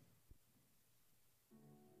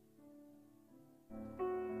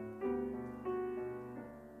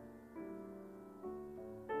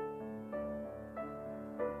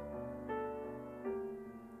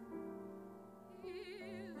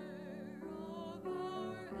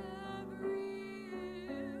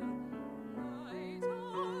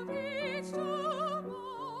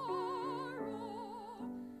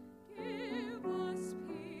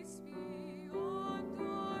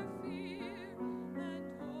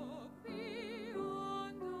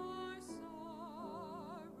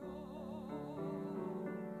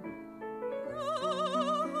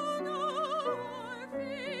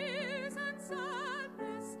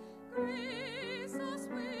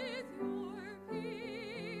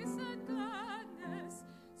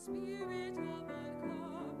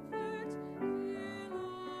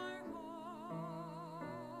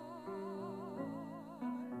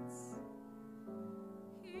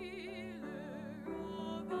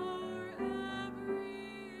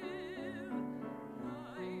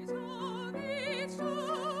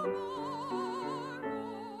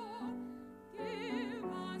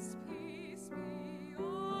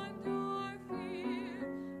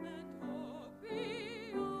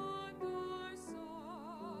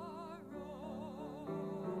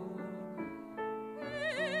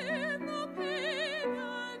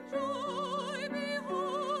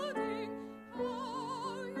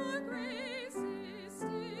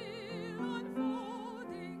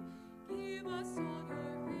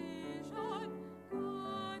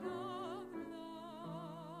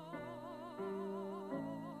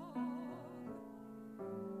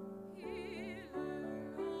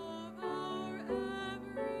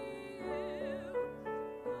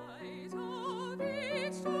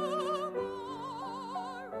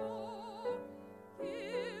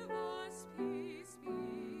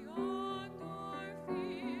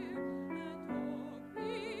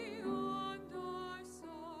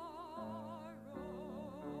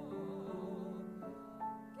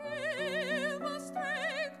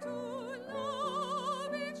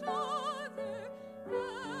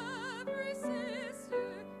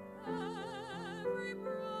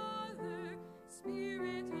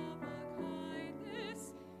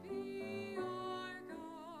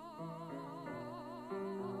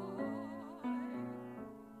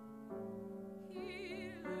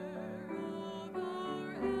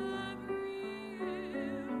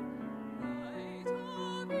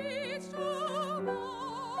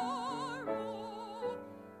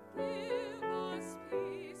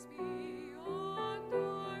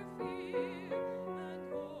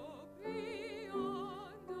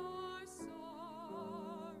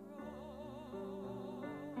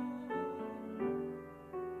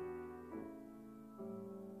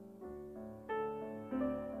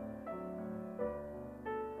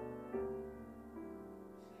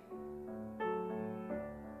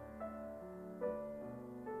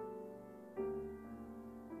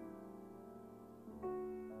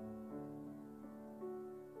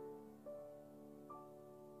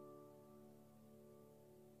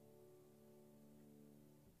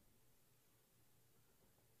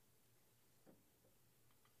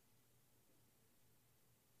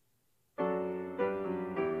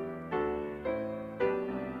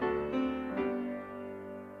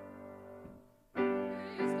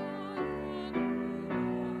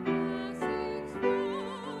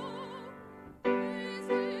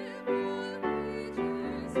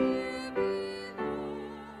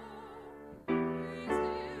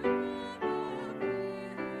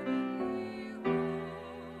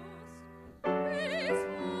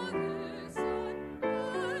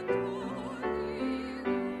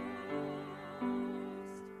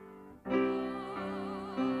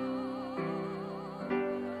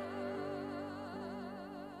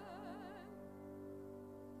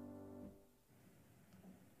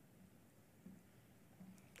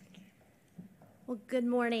 Well, good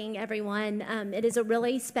morning, everyone. It is a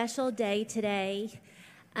really special day today.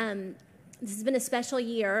 This has been a special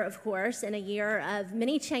year, of course, and a year of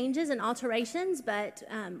many changes and alterations, but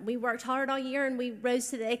we worked hard all year and we rose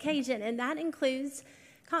to the occasion, and that includes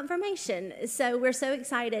confirmation. So we're so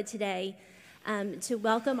excited today to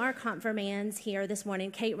welcome our confirmands here this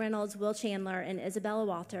morning, Kate Reynolds, Will Chandler, and Isabella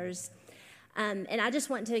Walters. And I just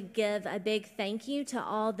want to give a big thank you to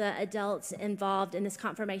all the adults involved in this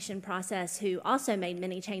confirmation process who also made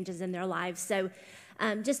many changes in their lives. So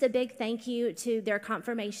just a big thank you to their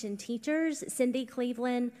confirmation teachers, Cindy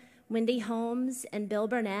Cleveland, Wendy Holmes, and Bill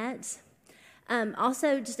Burnett.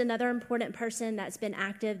 Also, just another important person that's been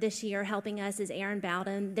active this year helping us is Aaron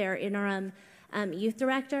Bowden, their interim youth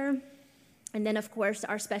director. And then, of course,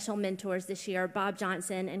 our special mentors this year, Bob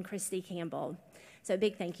Johnson and Christy Campbell. So a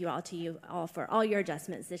big thank you all to you all for all your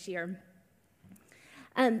adjustments this year.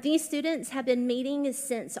 These students have been meeting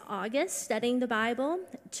since August, studying the Bible,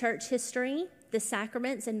 church history, the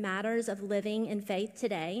sacraments and matters of living in faith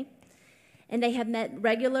today. And they have met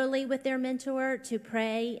regularly with their mentor to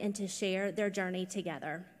pray and to share their journey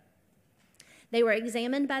together. They were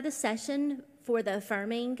examined by the session for the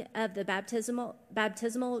affirming of the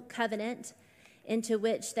baptismal covenant into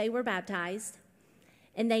which they were baptized,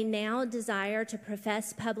 and they now desire to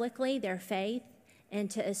profess publicly their faith and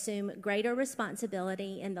to assume greater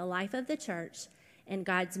responsibility in the life of the church and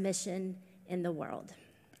God's mission in the world.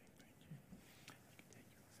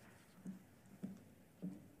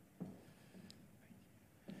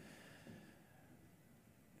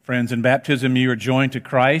 Friends, in baptism you are joined to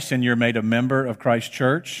Christ and you're made a member of Christ's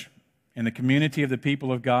church. In the community of the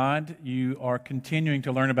people of God, you are continuing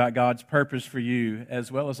to learn about God's purpose for you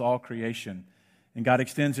as well as all creation. And God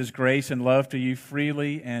extends His grace and love to you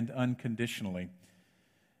freely and unconditionally.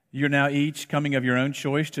 You're now each coming of your own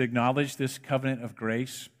choice to acknowledge this covenant of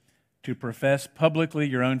grace, to profess publicly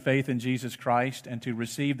your own faith in Jesus Christ, and to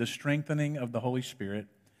receive the strengthening of the Holy Spirit.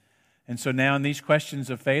 And so now in these questions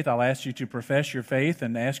of faith, I'll ask you to profess your faith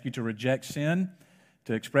and ask you to reject sin,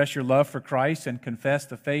 to express your love for Christ and confess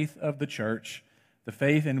the faith of the church, the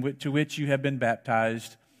faith to which you have been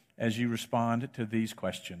baptized, as you respond to these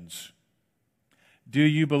questions. Do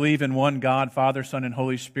you believe in one God, Father, Son, and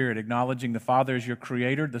Holy Spirit, acknowledging the Father as your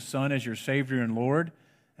Creator, the Son as your Savior and Lord,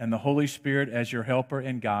 and the Holy Spirit as your helper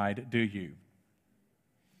and guide? Do you?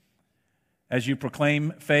 As you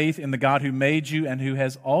proclaim faith in the God who made you and who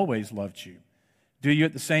has always loved you, do you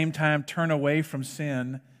at the same time turn away from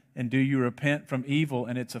sin, and do you repent from evil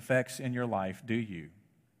and its effects in your life? Do you?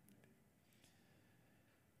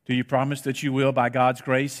 Do you promise that you will, by God's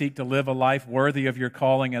grace, seek to live a life worthy of your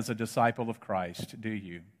calling as a disciple of Christ? Do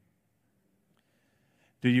you?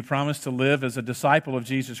 Do you promise to live as a disciple of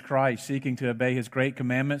Jesus Christ, seeking to obey His great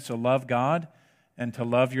commandments to love God and to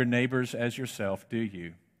love your neighbors as yourself? Do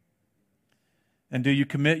you? And do you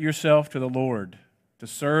commit yourself to the Lord, to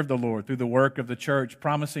serve the Lord through the work of the church,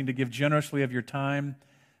 promising to give generously of your time,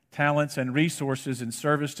 talents, and resources in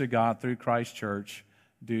service to God through Christ's church?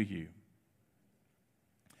 Do you?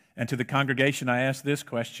 And to the congregation, I ask this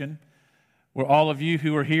question. Will all of you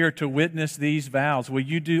who are here to witness these vows, will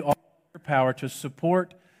you do all your power to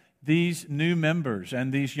support these new members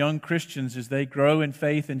and these young Christians as they grow in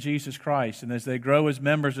faith in Jesus Christ and as they grow as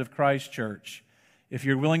members of Christ's church? If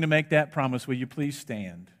you're willing to make that promise, will you please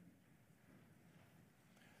stand?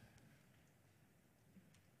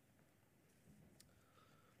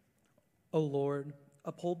 O Lord,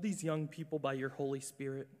 uphold these young people by your Holy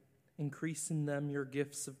Spirit. Increase in them your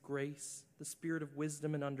gifts of grace, the spirit of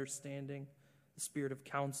wisdom and understanding, the spirit of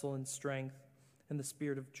counsel and strength, and the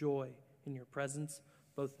spirit of joy in your presence,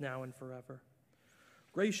 both now and forever.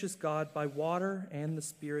 Gracious God, by water and the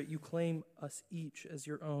Spirit, you claim us each as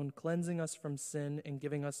your own, cleansing us from sin and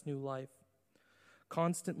giving us new life.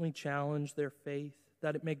 Constantly challenge their faith,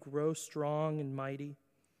 that it may grow strong and mighty.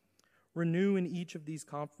 Renew in each of these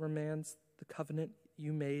confirmands the covenant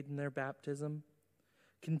you made in their baptism.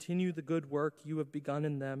 Continue the good work you have begun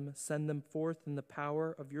in them. Send them forth in the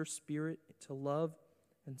power of your Spirit to love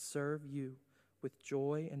and serve you with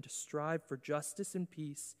joy and to strive for justice and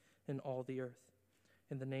peace in all the earth.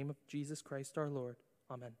 In the name of Jesus Christ our Lord.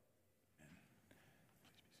 Amen.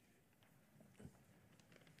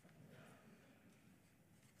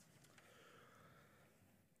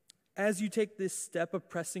 As you take this step of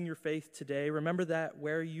pressing your faith today, remember that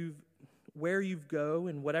where you go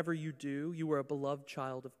and whatever you do, you are a beloved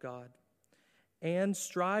child of God. And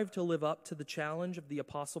strive to live up to the challenge of the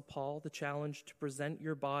Apostle Paul, the challenge to present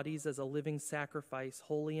your bodies as a living sacrifice,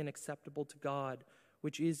 holy and acceptable to God,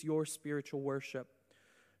 which is your spiritual worship.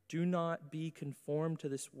 Do not be conformed to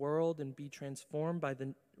this world, and be transformed by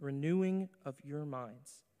the renewing of your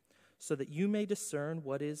minds, so that you may discern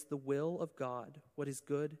what is the will of God, what is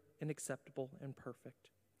good and acceptable and perfect.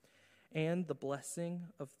 And the blessing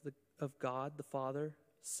of God, the Father,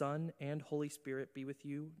 Son, and Holy Spirit be with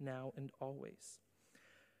you now and always.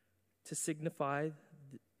 To signify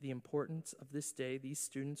the importance of this day, these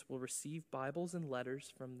students will receive Bibles and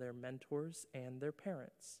letters from their mentors and their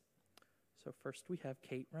parents. So first we have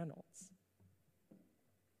Kate Reynolds.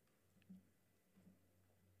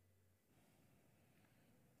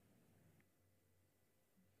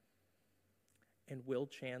 And Will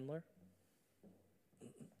Chandler.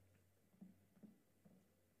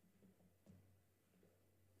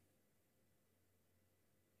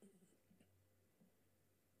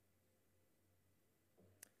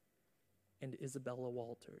 and Isabella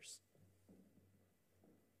Walters.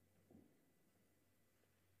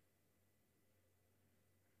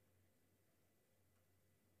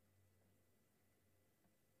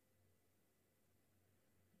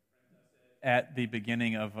 At the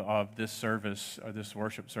beginning of this service, or this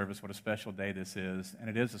worship service, what a special day this is, and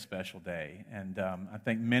it is a special day. And I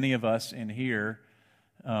think many of us in here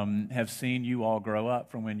have seen you all grow up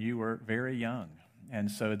from when you were very young. And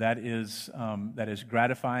so that is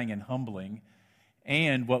gratifying and humbling.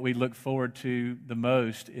 And what we look forward to the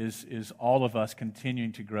most is all of us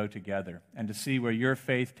continuing to grow together and to see where your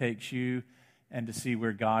faith takes you and to see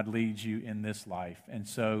where God leads you in this life. And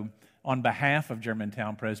so on behalf of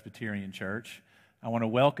Germantown Presbyterian Church, I want to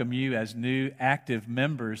welcome you as new active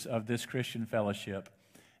members of this Christian fellowship.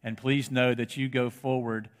 And please know that you go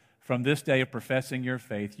forward from this day of professing your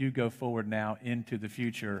faith, you go forward now into the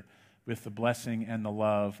future with the blessing and the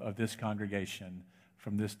love of this congregation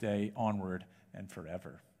from this day onward and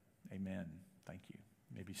forever. Amen. Thank you.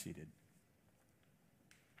 You may be seated.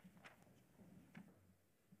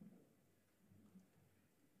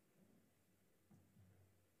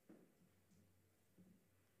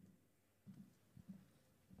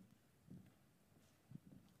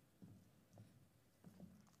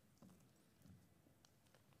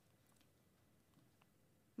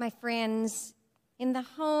 My friends, in the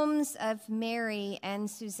homes of Mary and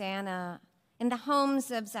Susanna, in the homes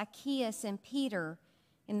of Zacchaeus and Peter,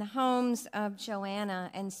 in the homes of Joanna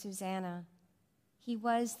and Susanna, he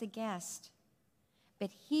was the guest. But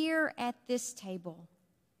here at this table,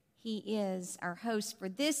 he is our host, for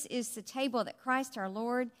this is the table that Christ our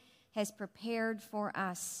Lord has prepared for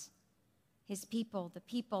us, his people, the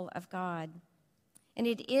people of God. And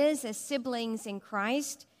it is as siblings in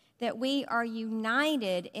Christ that we are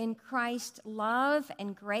united in Christ's love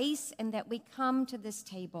and grace, and that we come to this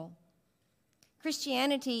table.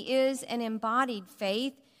 Christianity is an embodied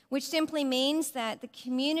faith, which simply means that the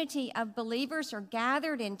community of believers are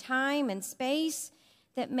gathered in time and space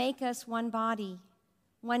that make us one body,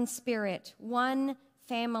 one spirit, one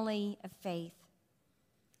family of faith.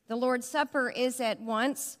 The Lord's Supper is at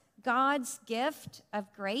once God's gift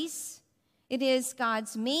of grace, it is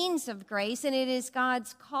God's means of grace, and it is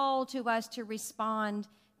God's call to us to respond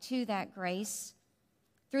to that grace.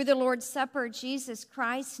 Through the Lord's Supper, Jesus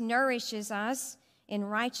Christ nourishes us in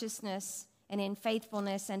righteousness and in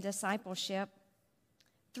faithfulness and discipleship.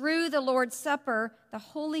 Through the Lord's Supper, the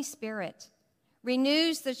Holy Spirit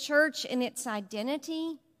renews the church in its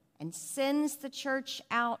identity and sends the church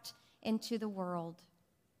out into the world.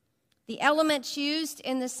 The elements used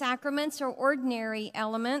in the sacraments are ordinary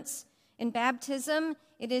elements. In baptism,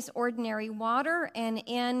 it is ordinary water, and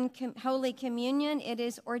in Holy Communion, it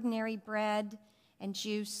is ordinary bread and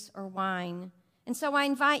juice or wine. And so I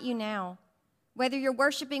invite you now, whether you're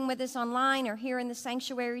worshiping with us online or here in the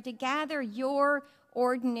sanctuary, to gather your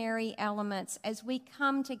ordinary elements as we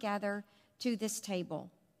come together to this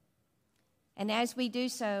table. And as we do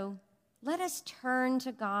so, let us turn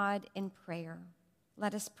to God in prayer.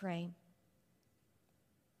 Let us pray.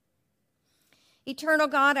 Eternal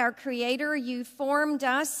God, our Creator, you formed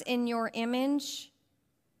us in your image,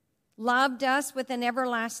 loved us with an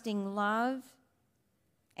everlasting love,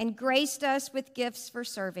 and graced us with gifts for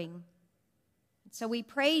serving. So we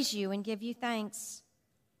praise you and give you thanks.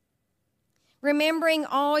 Remembering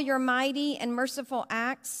all your mighty and merciful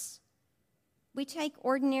acts, we take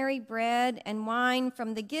ordinary bread and wine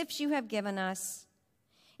from the gifts you have given us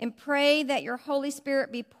and pray that your Holy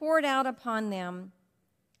Spirit be poured out upon them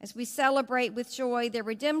as we celebrate with joy the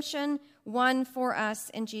redemption won for us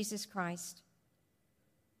in Jesus Christ.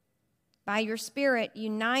 By your Spirit,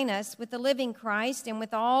 unite us with the living Christ and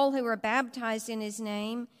with all who are baptized in his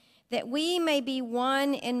name, that we may be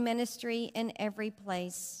one in ministry in every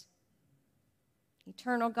place.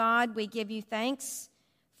 Eternal God, we give you thanks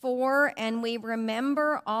for, and we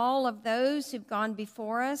remember all of those who've gone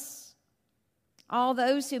before us, all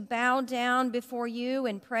those who bow down before you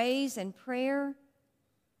in praise and prayer,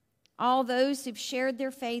 all those who've shared their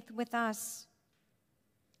faith with us.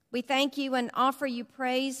 We thank you and offer you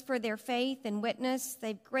praise for their faith and witness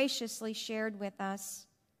they've graciously shared with us.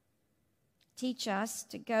 Teach us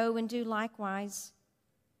to go and do likewise,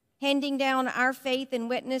 handing down our faith and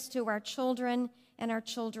witness to our children and our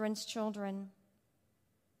children's children.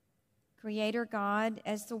 Creator God,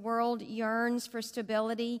 as the world yearns for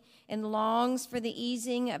stability and longs for the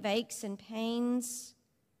easing of aches and pains,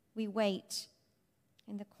 we wait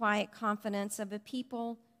in the quiet confidence of a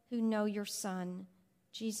people who know your Son,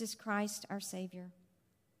 Jesus Christ, our Savior,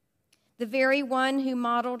 the very one who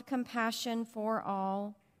modeled compassion for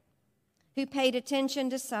all, who paid attention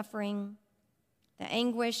to suffering, the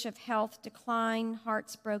anguish of health decline,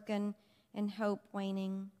 hearts broken, and hope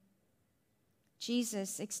waning.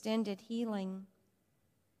 Jesus extended healing.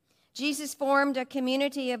 Jesus formed a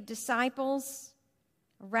community of disciples,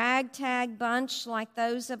 a ragtag bunch like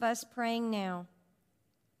those of us praying now.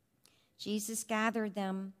 Jesus gathered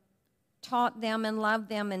them, taught them and loved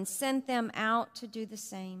them, and sent them out to do the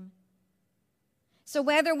same. So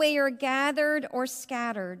whether we are gathered or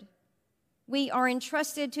scattered, we are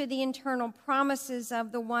entrusted to the eternal promises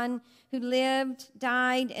of the one who lived,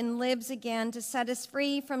 died, and lives again to set us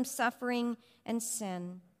free from suffering and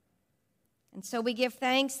sin. And so we give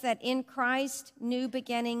thanks that in Christ, new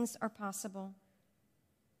beginnings are possible.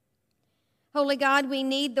 Holy God, we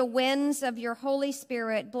need the winds of your Holy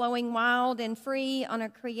Spirit blowing wild and free on a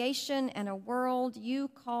creation and a world you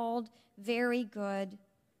called very good.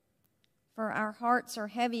 For our hearts are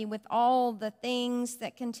heavy with all the things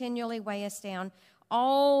that continually weigh us down,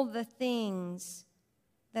 all the things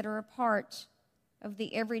that are a part of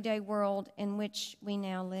the everyday world in which we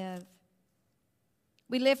now live.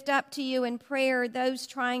 We lift up to you in prayer those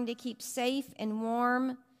trying to keep safe and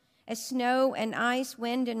warm as snow and ice,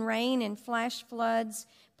 wind and rain and flash floods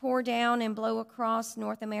pour down and blow across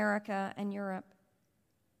North America and Europe.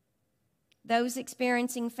 Those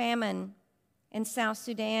experiencing famine in South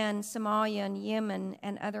Sudan, Somalia, and Yemen,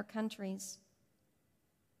 and other countries.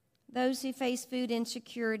 Those who face food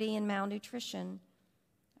insecurity and malnutrition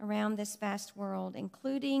around this vast world,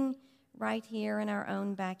 including right here in our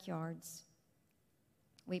own backyards.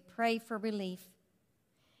 We pray for relief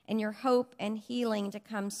and your hope and healing to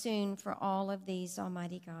come soon for all of these,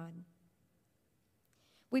 Almighty God.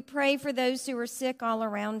 We pray for those who are sick all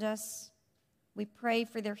around us. We pray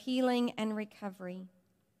for their healing and recovery.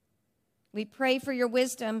 We pray for your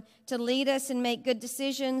wisdom to lead us and make good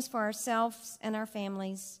decisions for ourselves and our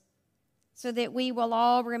families so that we will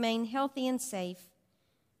all remain healthy and safe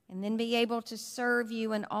and then be able to serve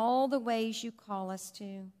you in all the ways you call us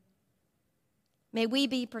to. May we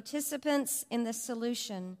be participants in the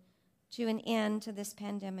solution to an end to this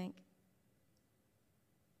pandemic.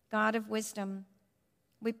 God of wisdom,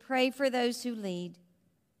 we pray for those who lead.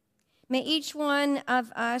 May each one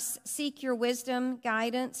of us seek your wisdom,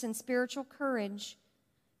 guidance, and spiritual courage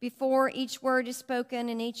before each word is spoken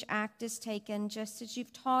and each act is taken, just as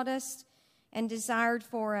you've taught us and desired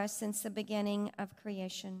for us since the beginning of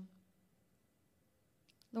creation.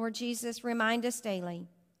 Lord Jesus, remind us daily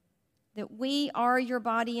that we are your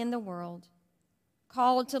body in the world,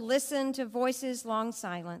 called to listen to voices long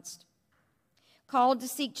silenced, called to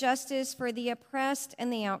seek justice for the oppressed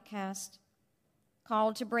and the outcast,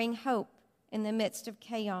 called to bring hope in the midst of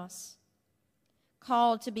chaos,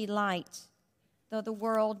 called to be light, though the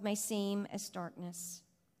world may seem as darkness.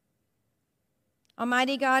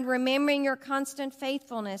 Almighty God, remembering your constant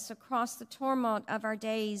faithfulness across the turmoil of our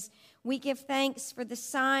days, we give thanks for the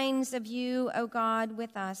signs of you, O God,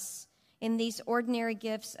 with us in these ordinary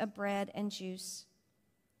gifts of bread and juice.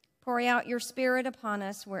 Pour out your Spirit upon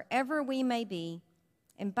us wherever we may be,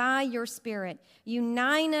 and by your Spirit,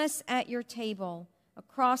 unite us at your table,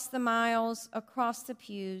 across the miles, across the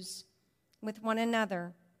pews, with one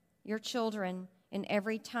another, your children, in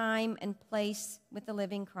every time and place with the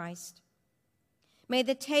living Christ. May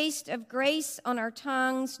the taste of grace on our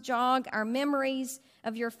tongues jog our memories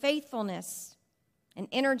of your faithfulness and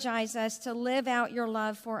energize us to live out your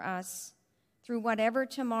love for us through whatever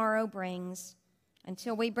tomorrow brings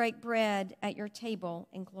until we break bread at your table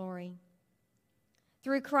in glory.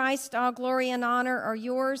 Through Christ, all glory and honor are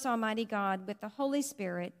yours, Almighty God, with the Holy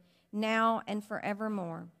Spirit, now and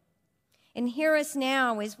forevermore. And hear us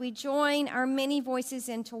now as we join our many voices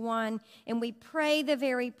into one, and we pray the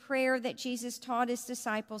very prayer that Jesus taught his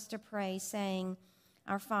disciples to pray, saying,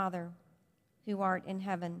 Our Father, who art in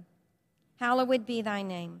heaven, hallowed be thy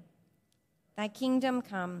name. Thy kingdom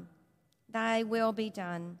come, thy will be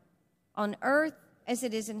done, on earth as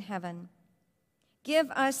it is in heaven. Give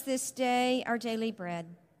us this day our daily bread,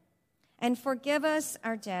 and forgive us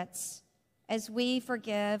our debts as we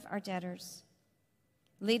forgive our debtors.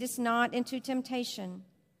 Lead us not into temptation,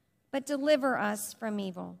 but deliver us from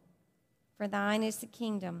evil. For thine is the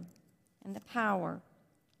kingdom, and the power,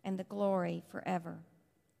 and the glory forever.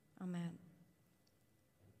 Amen.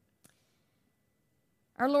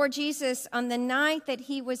 Our Lord Jesus, on the night that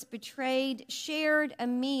he was betrayed, shared a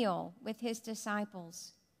meal with his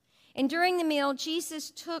disciples. And during the meal,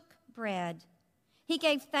 Jesus took bread. He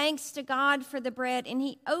gave thanks to God for the bread, and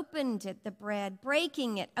he opened the bread,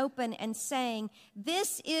 breaking it open and saying,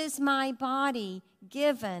 This is my body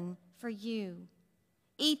given for you.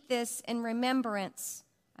 Eat this in remembrance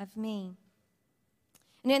of me.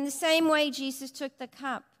 And in the same way, Jesus took the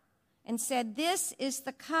cup and said, "This is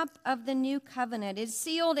the cup of the new covenant. It is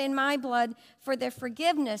sealed in my blood for the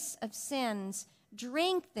forgiveness of sins.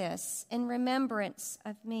 Drink this in remembrance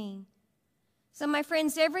of me." So, my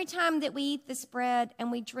friends, every time that we eat this bread and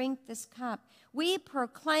we drink this cup, we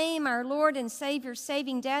proclaim our Lord and Savior's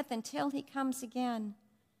saving death until he comes again.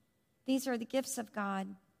 These are the gifts of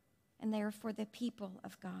God, and they are for the people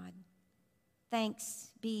of God.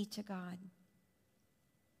 Thanks be to God.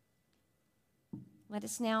 Let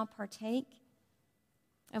us now partake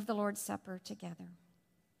of the Lord's Supper together.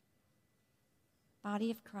 Body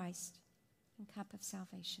of Christ and cup of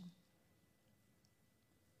salvation.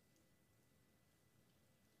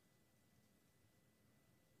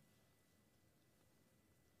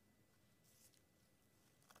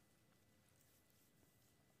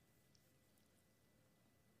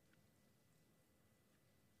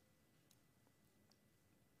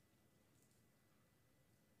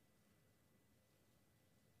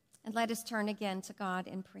 And let us turn again to God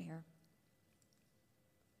in prayer.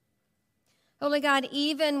 Holy God,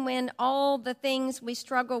 even when all the things we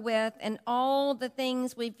struggle with and all the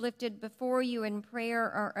things we've lifted before you in prayer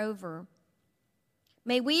are over,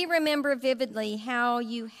 may we remember vividly how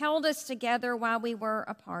you held us together while we were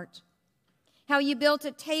apart, how you built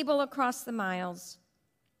a table across the miles,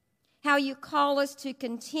 how you call us to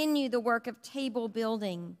continue the work of table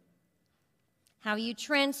building, how you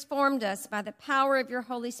transformed us by the power of your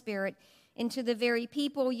Holy Spirit into the very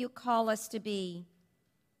people you call us to be,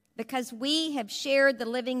 because we have shared the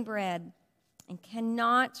living bread and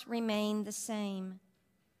cannot remain the same.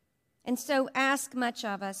 And so ask much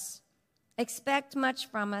of us, expect much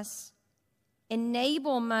from us,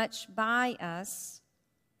 enable much by us,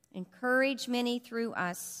 encourage many through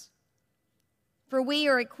us. For we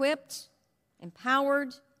are equipped,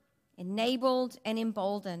 empowered, enabled, and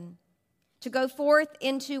emboldened to go forth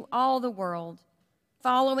into all the world,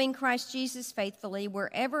 following Christ Jesus faithfully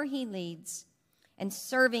wherever he leads, and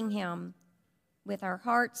serving him with our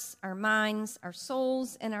hearts, our minds, our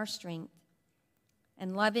souls, and our strength,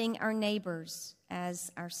 and loving our neighbors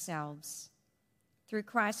as ourselves. Through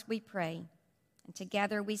Christ we pray, and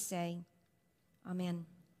together we say, Amen.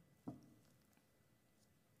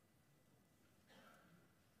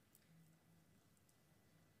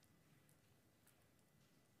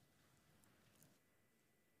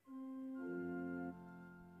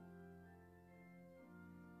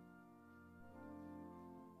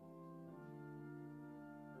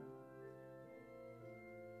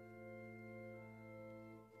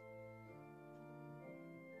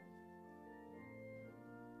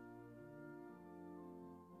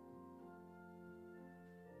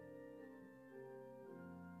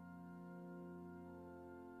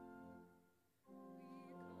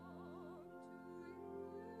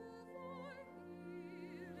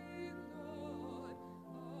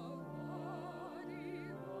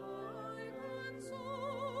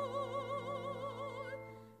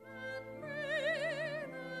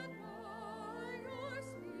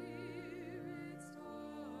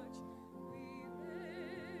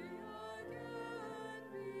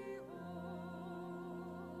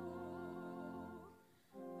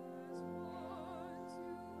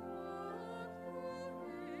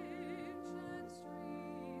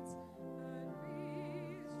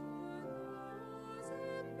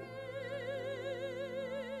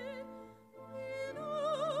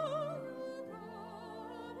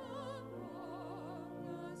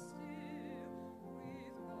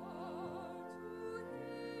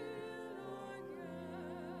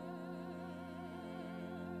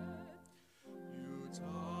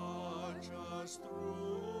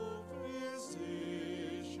 Through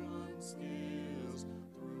physician skills,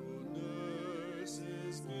 through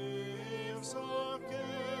nurses' gifts of care,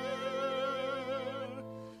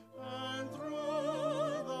 and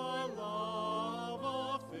through the love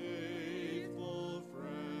of faithful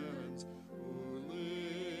friends who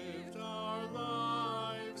lift our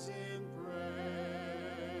lives in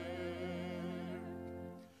prayer,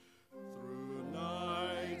 through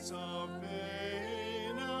nights of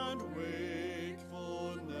pain and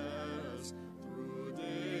wakefulness, through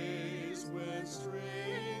days when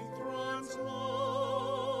strength runs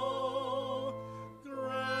low,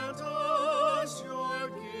 grant us your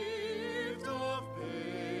gift of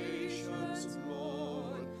patience,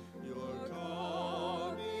 Lord, your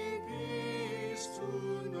coming peace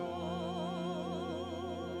to know.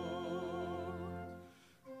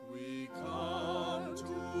 We come to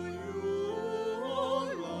you, O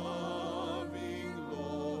loving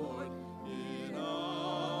Lord, in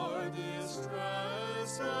our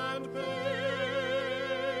distress and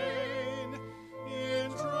pain,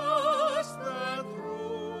 in trust that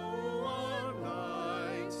through our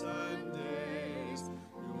nights and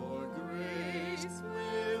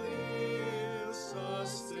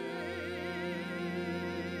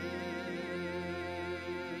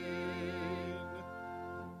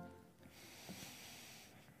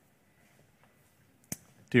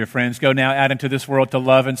Dear friends, go now out into this world to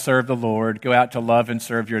love and serve the Lord. Go out to love and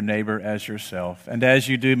serve your neighbor as yourself. And as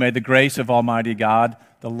you do, may the grace of Almighty God,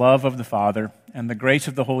 the love of the Father, and the grace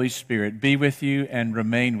of the Holy Spirit be with you and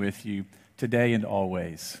remain with you today and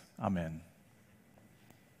always. Amen.